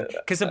do with it.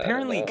 Because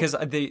apparently,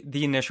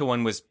 the initial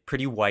one was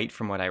pretty white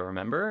from what I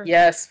remember.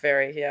 Yes,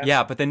 very,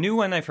 Yeah, but the new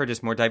one I've heard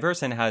is more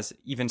diverse and has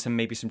even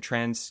maybe some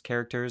trans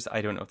characters.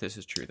 I don't know if this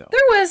is true though.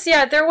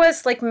 There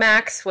was like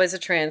Max was a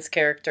trans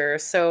character,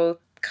 so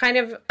kind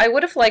of I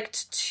would have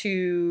liked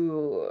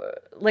to,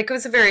 like, it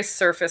was a very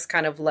surface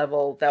kind of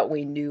level that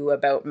we knew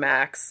about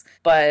Max,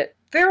 but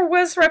there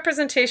was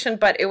representation,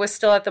 but it was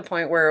still at the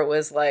point where it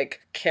was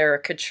like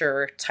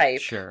caricature type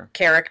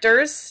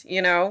characters,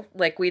 you know,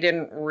 like we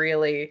didn't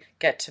really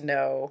get to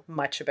know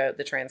much about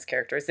the trans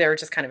characters. They were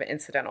just kind of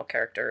incidental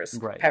characters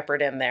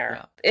peppered in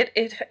there. Yeah.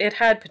 It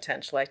had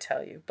potential, I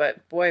tell you,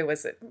 but boy,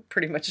 was it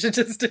pretty much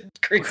just a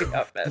crazy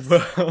hot mess.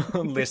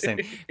 Well,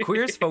 listen,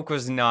 Queer's Folk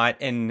was not,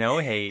 and no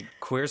hate,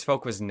 Queer's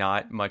Folk was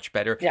not much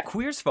better. Yeah.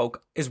 Queer's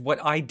Folk is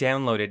what I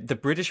downloaded, the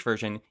British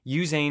version,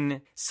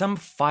 using some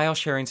file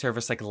sharing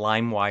service like LimeWire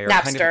LimeWire.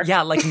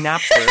 Napster. Like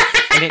Napster.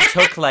 And it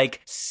took like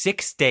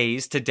 6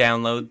 days to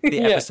download the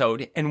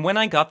episode. And when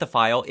I got the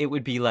file, it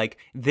would be like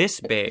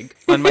this big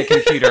on my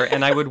computer.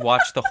 And I would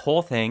watch the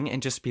whole thing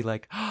and just be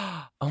like,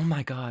 oh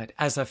my God,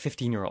 as a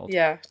 15-year-old.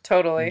 Yeah,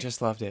 totally. I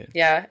just loved it.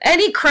 Yeah.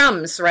 Any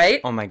crumbs, right?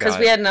 Oh my God. Because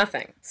we had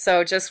nothing.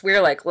 So just we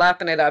were like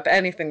lapping it up,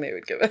 anything they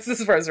would give us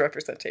as far as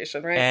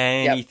representation, right?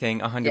 Anything,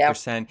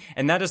 100%.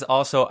 And that is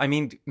also, I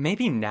mean,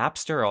 maybe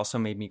Napster also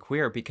made me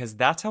queer because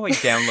that's how I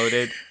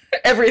downloaded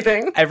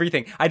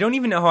Everything. I don't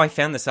even know how I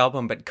found this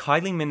album, but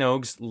Kylie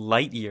Minogue's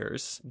Light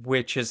Years,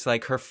 which is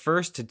like her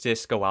first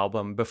disco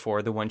album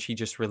before the one she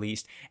just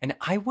released. And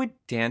I would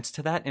dance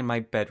to that in my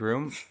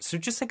bedroom. So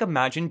just like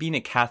imagine being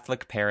a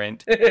Catholic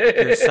parent.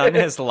 Your son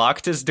has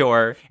locked his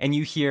door and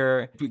you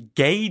hear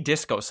gay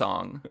disco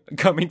song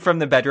coming from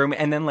the bedroom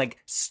and then like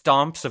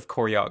stomps of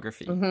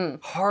choreography. Mm-hmm.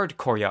 Hard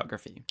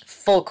choreography.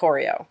 Full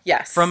choreo.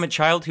 Yes. From a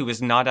child who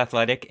was not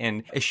athletic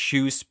and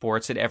eschews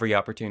sports at every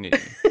opportunity.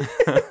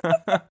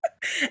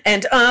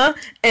 and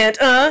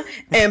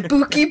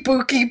bookie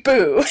bookie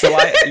boo. So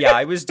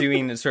I was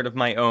doing sort of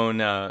my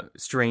own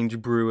strange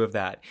brew of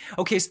that.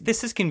 Okay, so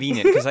this is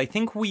convenient because I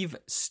think we've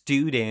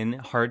stewed in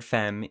hard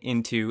femme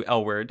into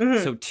L word.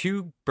 Mm-hmm. So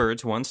 2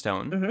 birds, 1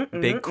 stone.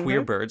 Mm-hmm, big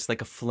queer birds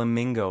like a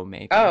flamingo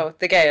maybe. Oh,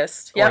 the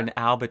gayest. Or an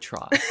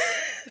albatross.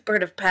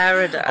 Bird of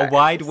paradise. A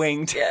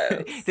wide-winged.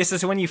 Yes. This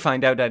is when you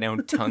find out I know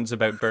tons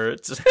about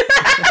birds.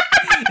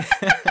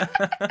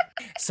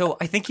 So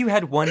I think you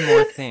had one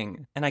more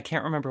thing, and I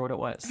can't remember what it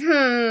was.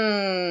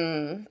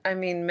 I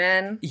mean,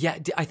 men. Yeah,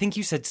 I think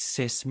you said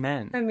cis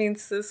men. I mean,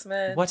 cis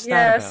men. What's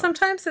that about?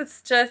 Sometimes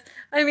it's just,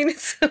 I mean,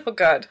 it's, oh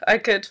God, I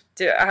could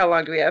do, how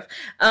long do we have?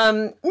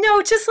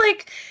 No, just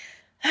like,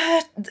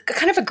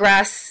 kind of a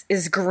grass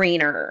is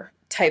greener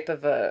type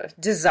of a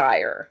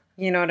desire.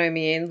 You know what I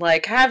mean?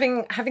 Like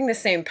having the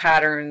same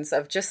patterns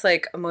of just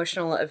like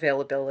emotional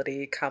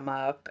availability come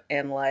up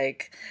and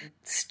like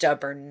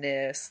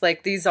stubbornness,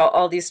 like these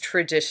all these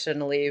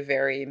traditionally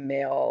very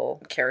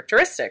male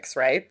characteristics,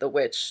 right?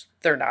 Which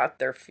they're not,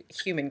 they're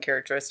human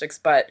characteristics,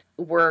 but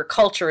we're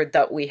cultured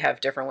that we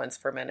have different ones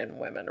for men and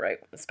women, right?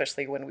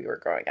 Especially when we were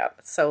growing up.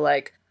 So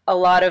like a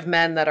lot of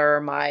men that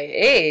are my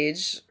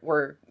age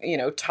were, you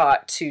know,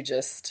 taught to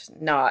just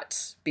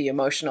not be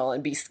emotional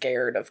and be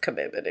scared of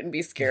commitment and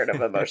be scared of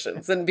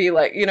emotions and be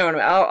like, you know what I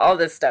mean? All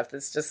this stuff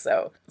that's just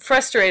so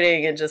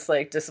frustrating and just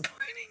like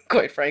disappointing,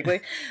 quite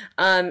frankly.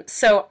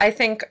 So I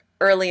think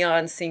early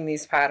on seeing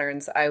these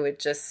patterns, I would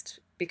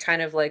just be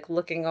kind of like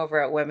looking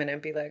over at women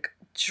and be like,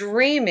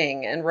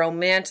 dreaming and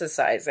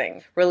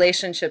romanticizing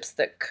relationships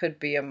that could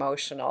be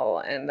emotional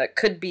and that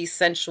could be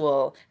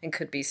sensual and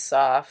could be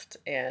soft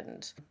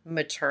and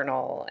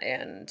maternal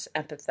and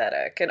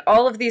empathetic and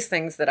all of these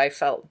things that I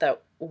felt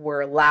that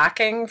were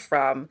lacking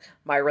from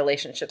my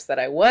relationships that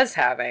I was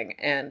having,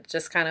 and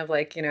just kind of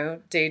like, you know,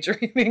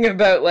 daydreaming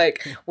about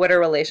like what a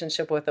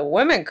relationship with a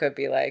woman could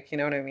be like, you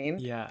know what I mean?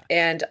 Yeah.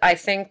 And I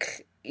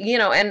think, you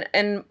know,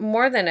 and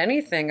more than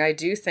anything, I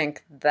do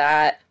think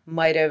that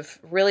might have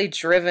really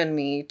driven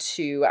me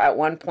to, at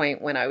one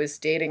point when I was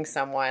dating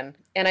someone,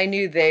 and I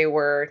knew they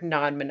were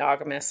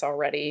non-monogamous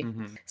already.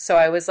 Mm-hmm. So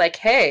I was like,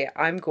 hey,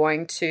 I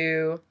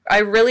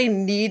really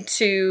need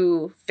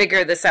to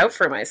figure this out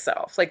for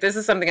myself. Like, this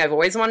is something I've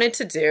always wanted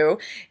to do.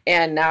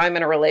 And now I'm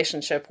in a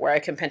relationship where I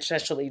can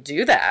potentially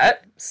do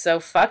that. So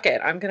fuck it.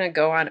 I'm going to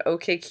go on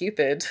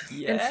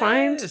OkCupid and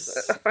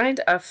find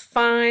a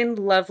fine,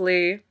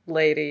 lovely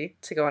lady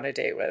to go on a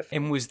date with.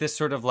 And was this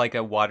sort of like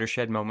a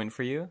watershed moment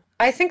for you?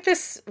 I think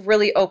this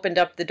really opened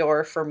up the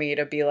door for me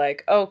to be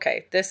like,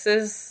 okay, this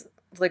is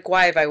like,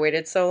 why have I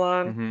waited so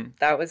long? Mm-hmm.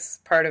 That was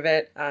part of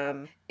it.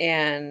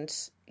 And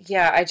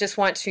yeah, I just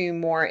want to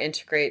more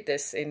integrate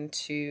this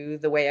into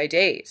the way I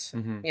date,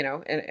 mm-hmm. you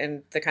know,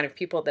 and the kind of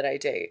people that I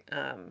date.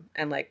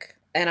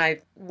 And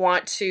I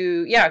want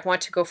to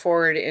go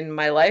forward in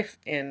my life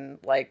in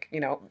like,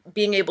 you know,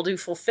 being able to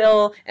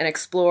fulfill and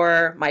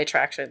explore my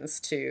attractions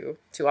to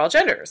all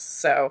genders.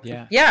 So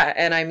yeah.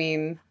 And I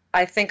mean,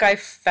 I think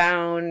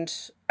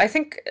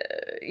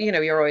you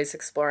know, you're always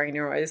exploring,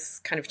 you're always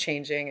kind of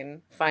changing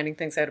and finding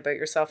things out about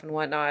yourself and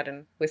whatnot.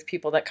 And with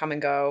people that come and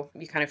go,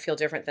 you kind of feel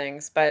different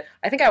things. But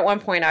I think at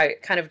one point I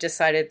kind of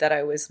decided that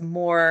I was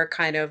more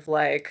kind of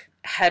like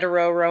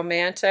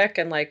hetero-romantic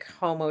and like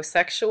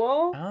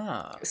homosexual.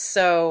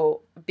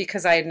 So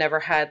because I had never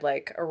had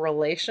like a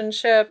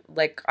relationship,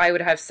 like I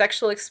would have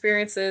sexual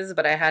experiences,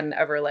 but I hadn't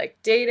ever like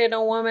dated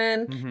a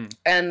woman. Mm-hmm.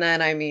 And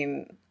then, I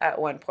mean, at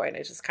one point I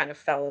just kind of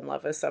fell in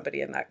love with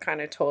somebody, and that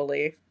kind of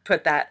totally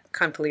put that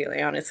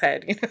completely on its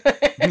head, you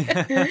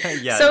know?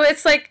 Yeah. So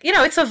it's like, you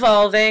know, it's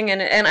evolving,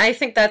 and I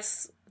think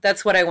that's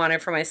what I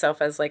wanted for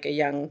myself as like a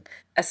young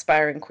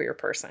aspiring queer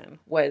person,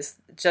 was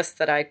just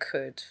that I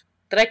could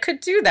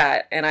do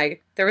that, and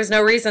there was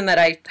no reason that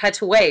I had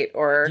to wait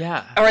or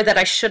that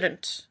I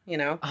shouldn't, you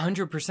know.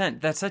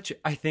 100%. That's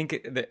I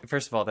think that,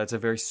 first of all, that's a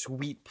very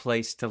sweet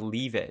place to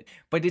leave it.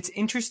 But it's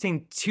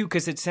interesting too,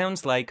 because it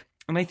sounds like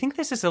And I think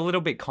this is a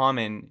little bit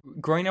common.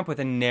 Growing up with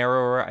a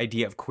narrower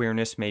idea of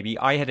queerness, maybe.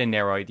 I had a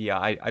narrow idea.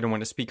 I don't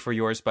want to speak for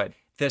yours, but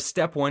the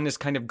step one is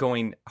kind of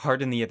going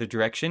hard in the other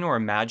direction or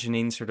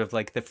imagining sort of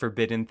like the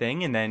forbidden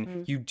thing. And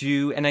then you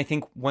do, and I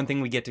think one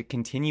thing we get to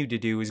continue to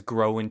do is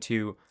grow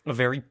into a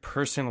very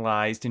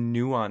personalized and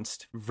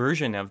nuanced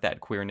version of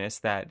that queerness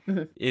that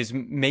is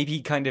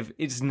maybe kind of,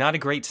 it's not a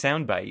great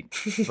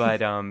soundbite,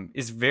 but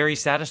is very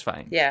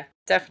satisfying. Yeah,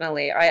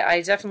 definitely.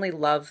 I definitely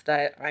love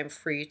that I'm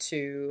free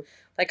to,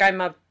 like,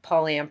 I'm a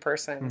polyam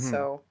person,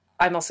 so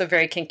I'm also a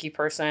very kinky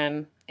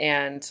person,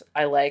 and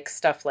I like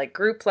stuff like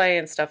group play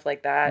and stuff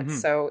like that.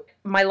 So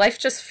my life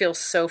just feels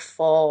so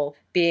full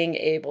being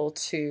able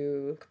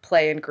to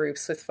play in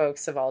groups with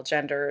folks of all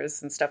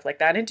genders and stuff like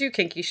that, and do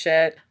kinky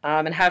shit,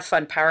 and have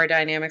fun power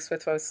dynamics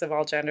with folks of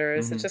all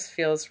genders. It just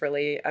feels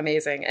really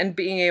amazing. And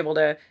being able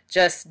to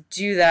just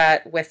do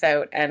that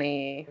without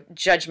any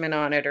judgment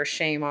on it or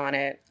shame on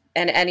it,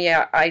 and any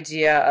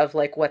idea of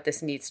like what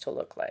this needs to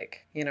look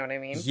like. You know what I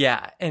mean?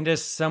 Yeah. And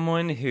as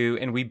someone who,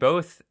 and we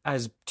both,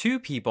 as two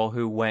people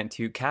who went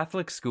to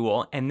Catholic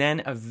school and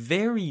then a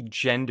very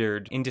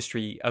gendered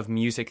industry of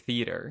music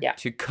theater,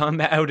 to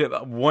come out of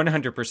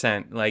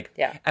 100%, like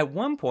at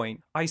one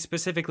point, I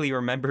specifically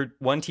remembered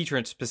one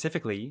teacher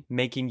specifically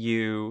making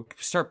you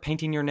start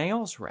painting your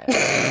nails red.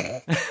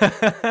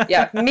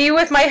 Yeah. Me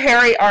with my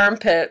hairy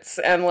armpits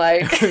and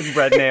like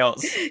red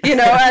nails. You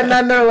know, and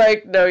then they're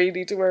like, no, you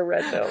need to wear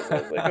red nails. I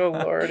was like, oh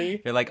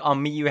lordy. They're like, I'll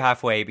meet you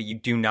halfway, but you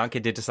do not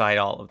get to decide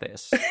all of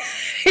this.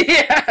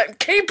 Yeah,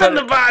 keeping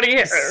the body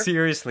hair.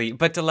 Seriously,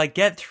 but to like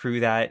get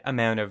through that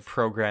amount of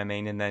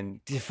programming and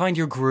then to find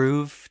your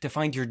groove, to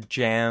find your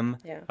jam,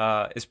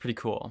 is pretty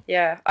cool.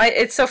 Yeah,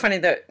 it's so funny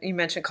that you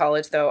mentioned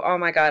college, though. Oh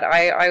my god,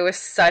 I was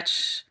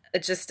such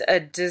just a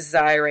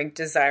desiring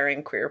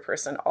queer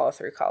person all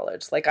through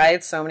college. Like, I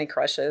had so many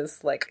crushes.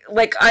 Like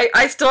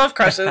I still have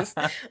crushes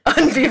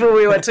on people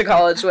we went to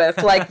college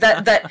with. Like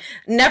that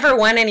never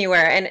went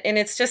anywhere, and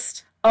it's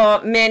just.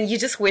 Oh, man, you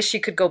just wish you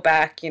could go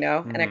back, you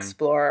know, and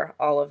explore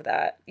all of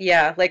that.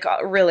 Yeah, like,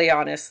 really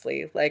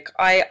honestly, like,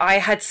 I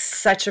had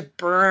such a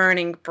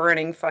burning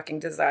fucking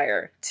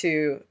desire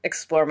to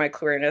explore my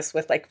queerness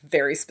with, like,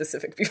 very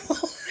specific people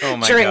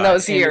during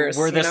those years.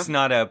 And were this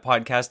not a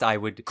podcast, I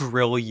would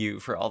grill you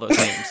for all those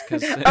names.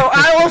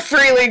 I will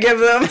freely give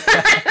them.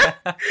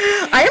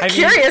 I am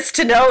curious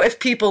to know if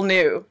people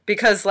knew,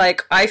 because,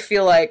 like, I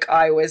feel like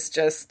I was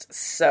just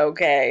so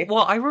gay.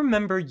 Well, I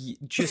remember you,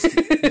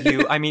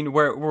 I mean,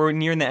 we're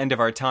near the end of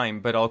our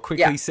time, but I'll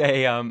quickly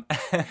say, I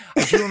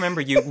do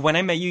remember you, when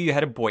I met you, you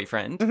had a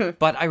boyfriend,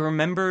 but I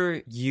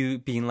remember you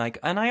being like,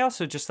 and I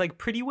also just like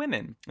pretty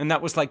women. And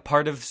that was like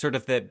part of sort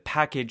of the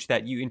package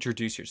that you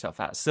introduce yourself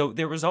as. So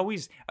there was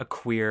always a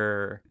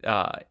queer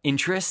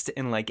interest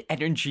and like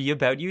energy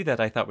about you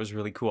that I thought was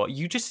really cool.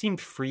 You just seemed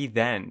free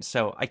then.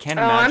 So I can't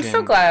imagine. I'm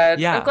so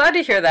glad. Yeah. I'm glad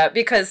to hear that,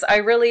 because I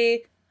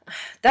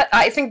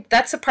think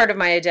that's a part of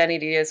my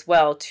identity as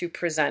well, to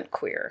present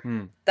queer.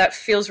 That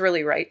feels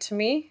really right to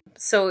me.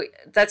 So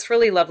that's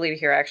really lovely to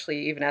hear,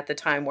 actually, even at the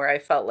time where I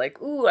felt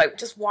like, ooh, I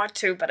just want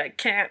to, but I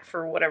can't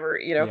for whatever,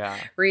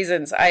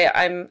 reasons.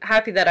 I'm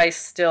happy that I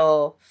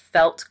still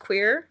felt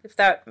queer, if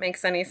that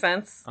makes any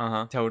sense.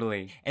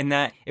 Totally. And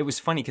that, it was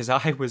funny because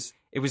it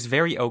was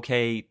very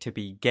okay to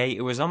be gay.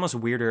 It was almost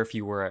weirder if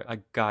you were a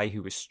guy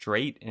who was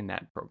straight in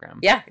that program.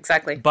 Yeah,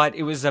 exactly. But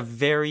it was a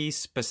very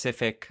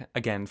specific,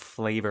 again,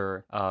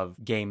 flavor of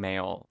gay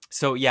male.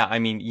 So yeah, I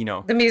mean, you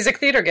know. The music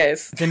theater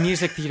gays. The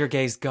music theater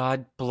gays,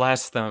 God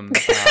bless them.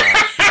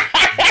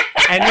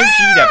 Energy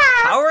to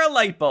power a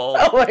light bulb.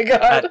 Oh my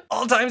god. At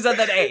all times of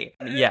the day.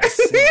 Yes.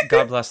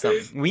 God bless them.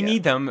 We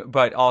need them,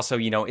 but also,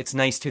 you know, it's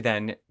nice to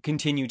then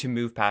continue to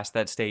move past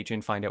that stage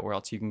and find out where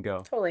else you can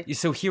go. Totally.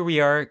 So here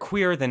we are,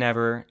 queer than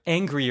ever,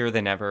 angrier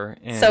than ever.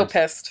 And so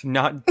pissed.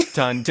 Not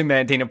done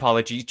demanding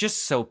apologies,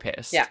 just so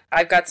pissed. Yeah,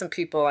 I've got some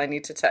people I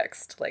need to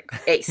text, like,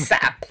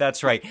 ASAP.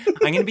 That's right. I'm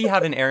going to be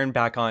having Erin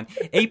back on.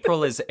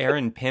 April is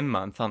Erin Pym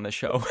month on the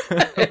show.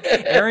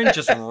 Erin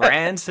just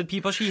rants at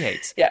people she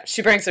hates. Yeah,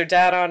 she brings her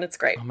dad on. It's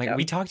great. Oh my God,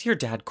 we talk to your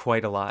dad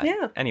quite a lot.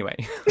 Yeah. Anyway,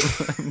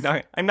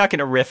 I'm not going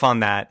to riff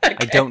on that. Okay.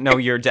 I don't know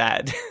your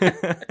dad.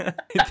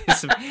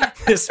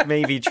 This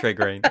may be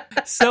triggering.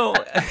 So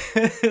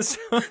let's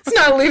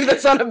not leave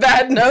this on a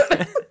bad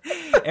note.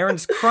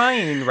 Erin's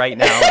crying right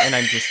now, and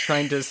I'm just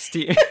trying to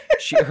steer.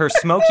 Her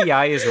smoky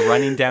eye is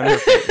running down her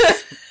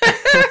face.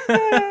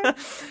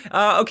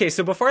 Okay,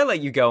 so before I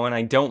let you go, and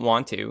I don't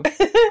want to,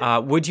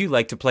 would you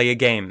like to play a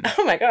game?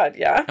 Oh my god,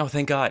 yeah. Oh,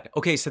 thank God.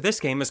 Okay, so this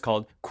game is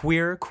called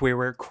Queer,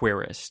 Queerer,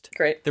 Queerest.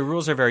 Great. The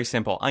rules are very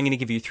simple. I'm going to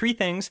give you 3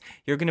 things.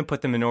 You're going to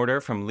put them in order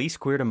from least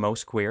queer to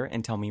most queer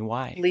and tell me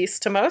why.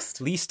 Least to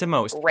most? Least to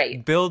most.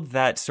 Great. Build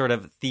that sort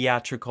of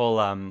theatrical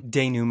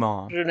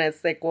denouement. Je ne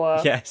sais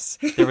quoi. Yes.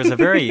 There was a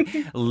very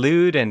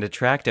lewd and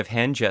attractive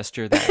hand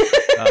gesture there.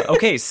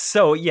 Okay,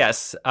 so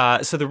yes.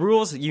 So the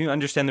rules, you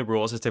understand the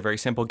rules. It's a very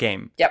simple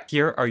game. Yep.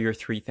 Here are your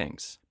 3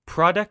 things.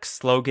 Product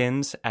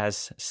slogans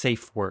as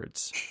safe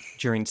words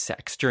during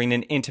sex, during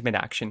an intimate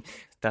action.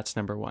 That's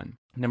number 1.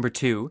 Number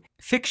 2,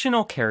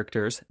 fictional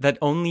characters that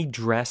only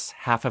dress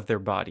half of their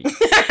body.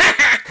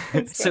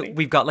 So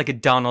we've got like a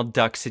Donald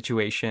Duck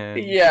situation.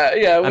 Yeah.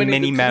 A Winnie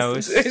Minnie the Pooh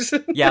Mouse.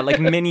 situation. Yeah,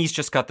 like Minnie's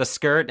just got the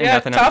skirt and Yeah,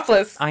 nothing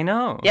topless. else. I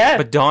know. Yeah.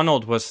 But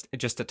Donald was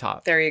just a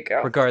top. There you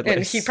go. Regardless.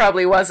 And he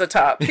probably was a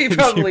top. He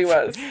probably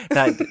was.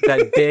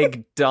 that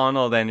big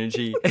Donald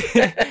energy.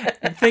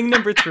 Thing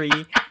number 3,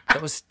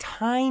 those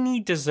tiny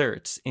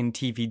desserts in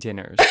TV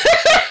dinners.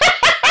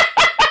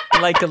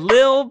 Like a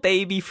little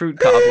baby fruit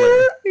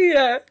cobbler.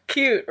 Yeah,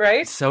 cute,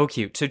 right? So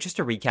cute. So just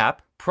to recap,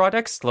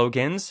 product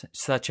slogans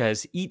such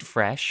as eat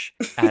fresh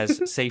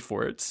as safe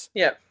words.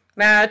 Yep.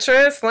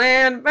 Mattress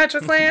land.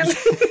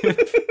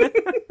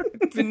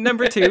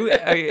 Number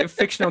 2,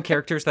 fictional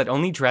characters that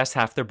only dress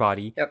half their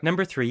body. Yep.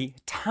 Number 3,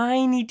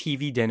 tiny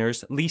TV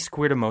dinners, least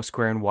square to most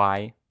square, and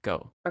why?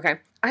 Go. Okay.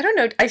 I don't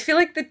know. I feel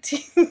like the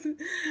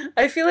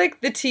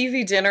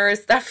TV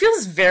dinners, that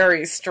feels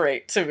very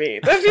straight to me.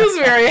 That feels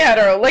very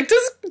hetero. Like, do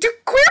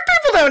queer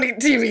people don't eat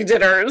TV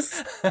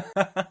dinners?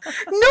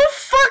 No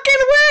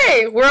fucking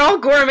way. We're all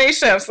gourmet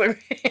chefs.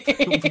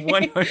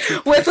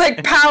 100%. With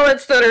like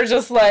palates that are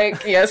just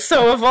like,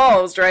 so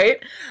evolved,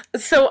 right?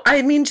 So,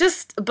 I mean,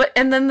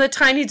 and then the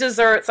tiny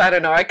desserts, I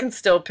don't know. I can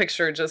still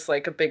picture just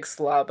like a big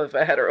slob of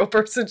a hetero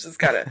person just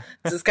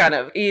kind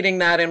of eating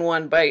that in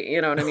one bite,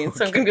 you know what I mean?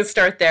 So I'm going to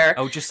start there.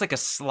 Oh, just like a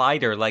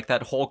slider, like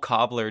that whole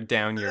cobbler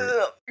down your...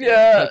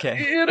 Yeah,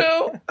 okay.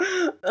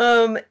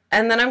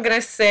 And then I'm going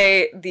to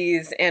say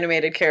these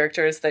animated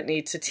characters that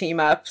need to team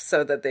up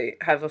so that they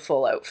have a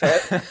full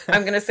outfit.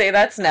 I'm going to say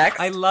that's next.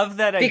 I love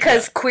that idea.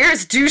 Because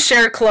queers do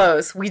share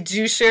clothes. We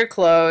do share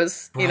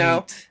clothes, right. You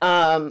know.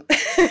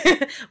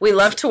 We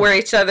love to wear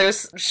each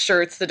other's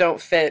shirts that don't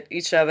fit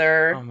each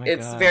other. Oh my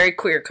it's God. very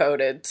queer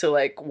coded to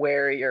like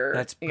wear your,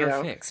 That's you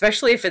know, perfect.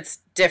 especially if it's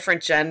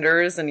different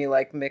genders and you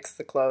like mix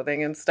the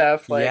clothing and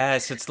stuff. Like,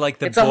 yes, it's like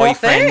the it's a whole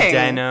boyfriend thing.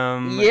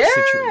 denim Yeah.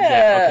 situation.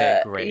 Yeah,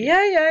 okay, great.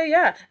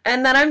 Yeah.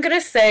 And then I'm going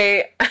to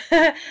say,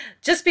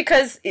 just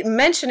because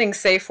mentioning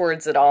safe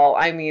words at all,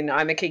 I mean,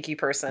 I'm a kinky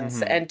person. Mm-hmm.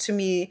 So, and to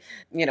me,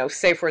 you know,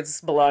 safe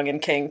words belong in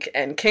kink.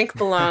 And kink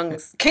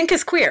belongs... kink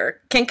is queer.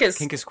 Kink is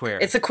queer.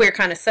 It's a queer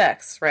kind of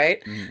sex,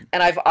 right? Mm.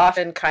 And I've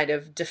often kind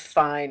of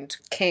defined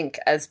kink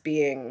as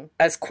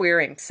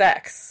queering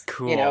sex.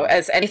 Cool. You know,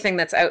 as anything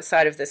that's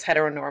outside of this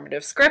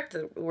heteronormative script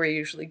that we're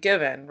usually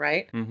given,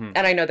 right? Mm-hmm.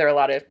 And I know there are a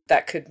lot of...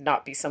 that could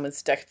not be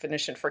someone's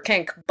definition for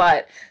kink.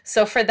 But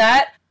so for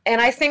that... And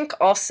I think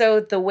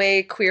also the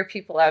way queer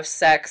people have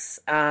sex,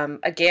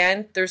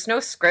 again, there's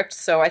no script,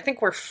 so I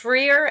think we're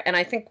freer, and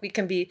I think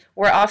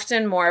we're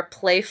often more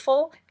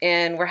playful,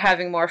 and we're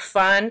having more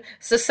fun.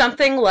 So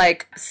something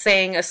like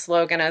saying a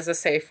slogan as a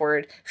safe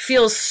word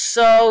feels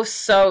so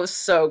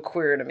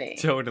queer to me.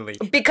 Totally.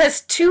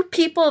 Because two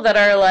people that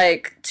are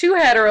like, two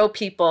hetero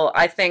people,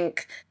 I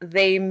think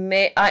they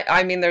may,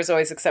 I mean, there's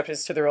always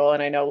exceptions to the rule,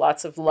 and I know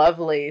lots of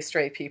lovely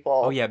straight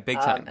people. Oh yeah, big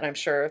time. And I'm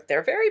sure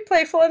they're very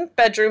playful in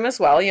bedroom as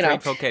well, you know. Very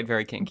coquette,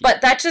 very kinky. But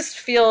that just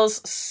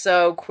feels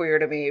so queer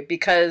to me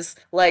because,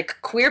 like,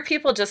 queer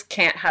people just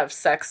can't have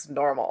sex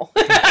normal.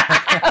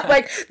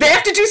 Like, they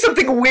have to do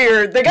something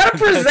weird. They gotta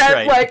present,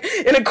 right. like,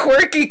 in a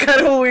quirky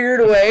kind of weird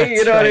way,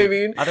 you know what I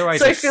mean?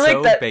 Otherwise, so it's I feel so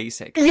like that,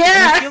 basic.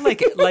 Yeah. And I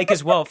feel like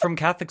as well, from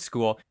Catholic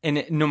school,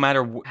 and no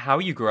matter how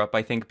you grew up,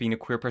 I think being a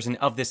queer person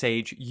of this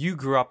age, you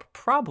grew up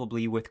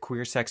probably with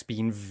queer sex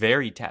being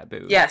very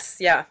taboo. Yes,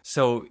 yeah.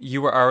 So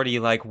you were already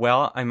like,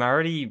 well, I'm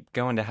already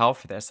going to hell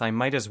for this. I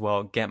might as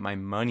well get my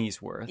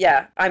money's worth.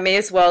 Yeah, I may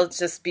as well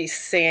just be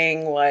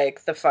singing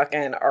like the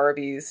fucking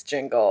Arby's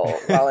jingle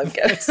while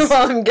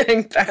I'm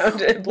getting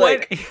pounded.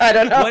 Like, I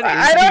don't know. What is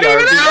I don't the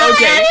even Arby's? know.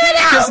 Okay, I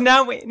don't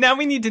know. because now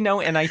we need to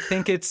know, and I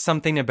think it's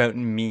something about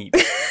meat.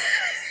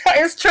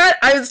 I was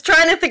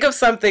trying to think of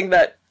something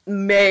that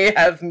may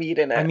have meat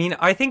in it. I mean,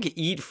 I think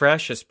eat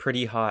fresh is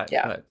pretty hot.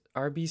 Yeah. But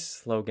Arby's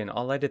slogan,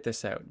 I'll edit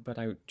this out, but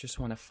I just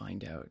want to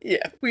find out.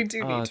 Yeah, we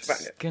do need to find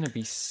It's it. going to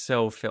be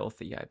so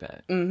filthy, I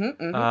bet.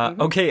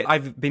 Mm-hmm. Okay,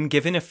 I've been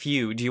given a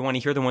few. Do you want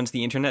to hear the ones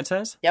the internet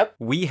says? Yep.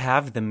 We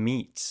have the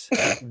meats.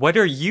 What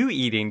are you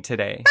eating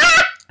today?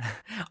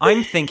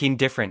 I'm thinking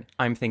different.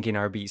 I'm thinking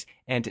Arby's.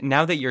 And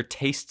now that your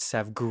tastes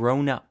have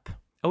grown up.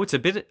 Oh, it's a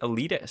bit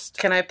elitist.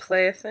 Can I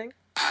play a thing?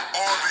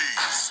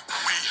 Arby's,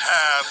 we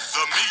have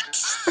the meat.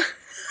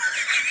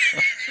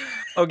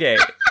 Okay,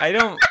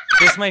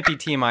 this might be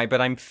TMI,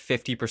 but I'm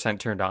 50%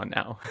 turned on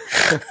now.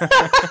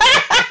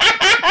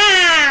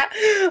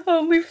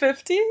 Only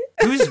 50?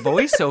 Whose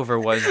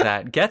voiceover was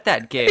that? Get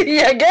that gig.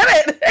 Yeah,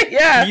 get it.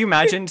 Yeah. Can you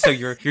imagine? So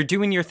you're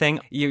doing your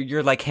thing.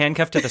 You're like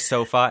handcuffed to the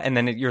sofa, and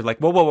then you're like,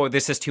 whoa,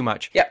 this is too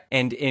much. Yep.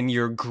 And in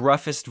your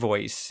gruffest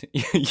voice,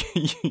 you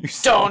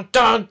say,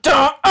 Dun.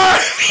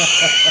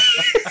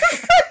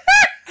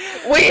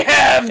 We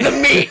have the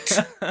meat.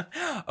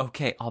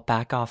 Okay, I'll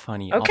back off,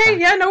 honey. Okay,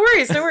 yeah, no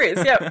worries.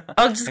 Yep.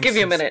 I'll just give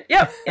you a minute.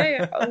 Yep.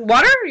 Yeah.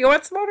 Water? You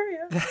want some water?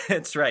 Yeah.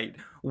 That's right.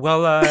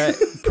 Well,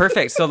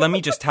 perfect. So let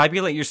me just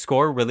tabulate your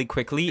score really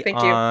quickly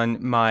Thank you.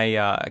 on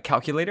my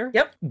calculator.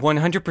 Yep.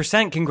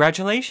 100%.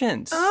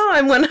 Congratulations. Oh,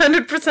 I'm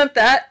 100%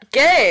 that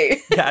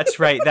gay. That's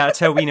right. That's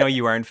how we know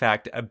you are, in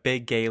fact, a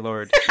big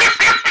gaylord.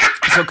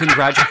 So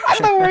congratulations.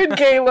 The word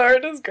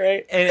gaylord is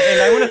great. And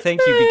I want to thank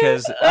you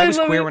because I was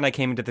love queer it. when I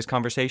came into this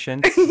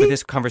conversation, but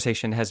this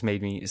conversation has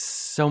made me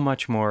so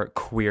much more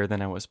queer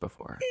than I was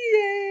before.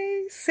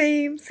 Yay.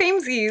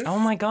 Samesies. Oh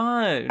my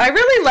god. I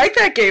really like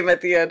that game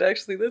at the end,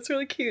 actually. That's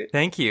really cute.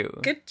 Thank you.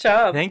 Good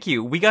job. Thank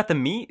you. We got the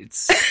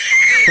meats.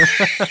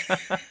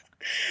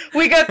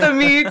 We got the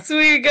meats,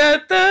 we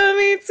got the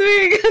meats,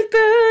 we got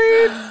the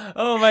meats.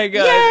 Oh my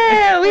god.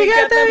 Yeah, we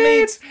got the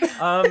meats.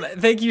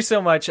 Thank you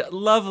so much.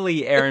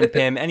 Lovely Erin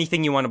Pym.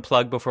 Anything you want to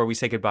plug before we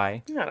say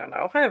goodbye? I don't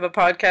know. I have a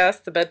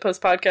podcast, the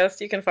Bedpost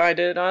Podcast. You can find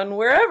it on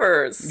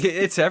wherever's.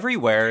 It's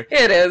everywhere.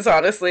 It is,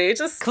 honestly.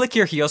 Just Click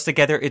your heels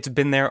together. It's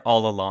been there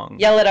all along.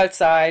 yell it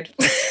outside.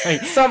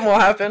 Right. Something will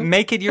happen.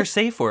 Make it your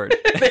safe word.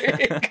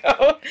 There you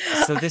go.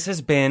 So this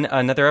has been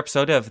another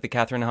episode of the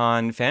Catherine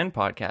Hahn Fan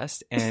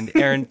Podcast. And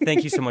Erin,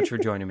 thank you so much for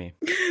joining me.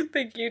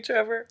 Thank you,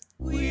 Trevor.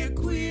 Queer,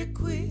 queer,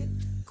 queer,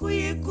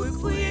 queer, queer,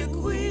 queer, queer,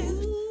 queer,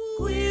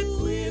 queer,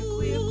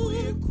 queer,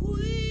 queer,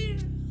 queer.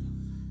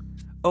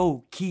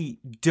 Okie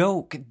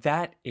doke.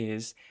 That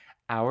is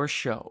our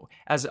show.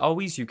 As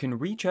always, you can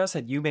reach us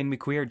at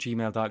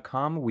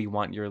youmademequeer@gmail.com. We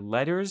want your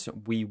letters.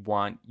 We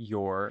want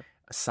your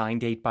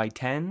signed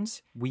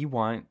 8x10s. We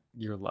want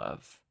your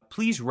love.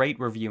 Please rate,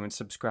 review, and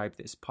subscribe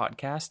this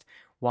podcast.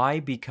 Why?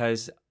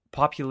 Because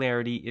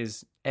popularity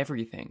is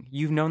everything.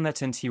 You've known that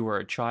since you were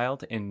a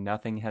child, and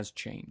nothing has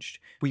changed.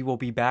 We will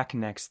be back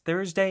next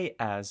Thursday,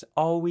 as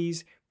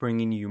always,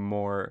 bringing you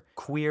more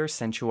queer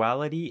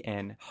sensuality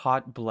and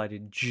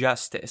hot-blooded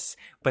justice.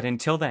 But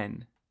until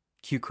then,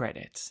 cue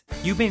credits.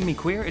 You Made Me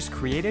Queer is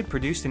created,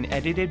 produced, and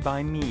edited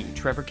by me,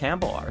 Trevor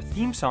Campbell. Our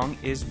theme song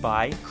is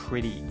by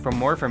Critty. For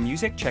more of our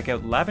music, check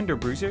out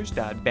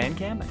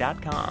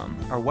lavendarbruisers.bandcamp.com.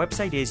 Our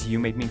website is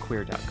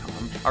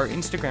youmademequeer.com. Our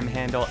Instagram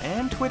handle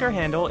and Twitter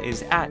handle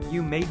is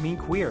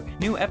 @YouMadeMeQueer.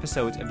 New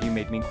episodes of You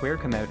Made Me Queer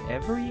come out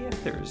every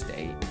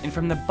Thursday. And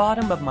from the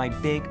bottom of my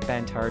big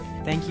bent heart,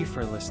 thank you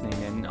for listening,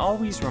 and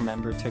always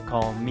remember to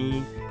call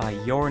me by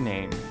your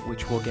name,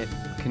 which will get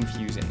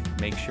confusing.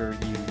 Make sure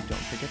you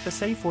don't forget the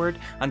safe word.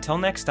 Until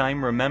next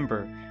time,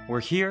 remember, we're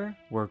here,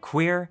 we're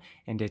queer,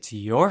 and it's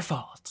your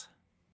fault.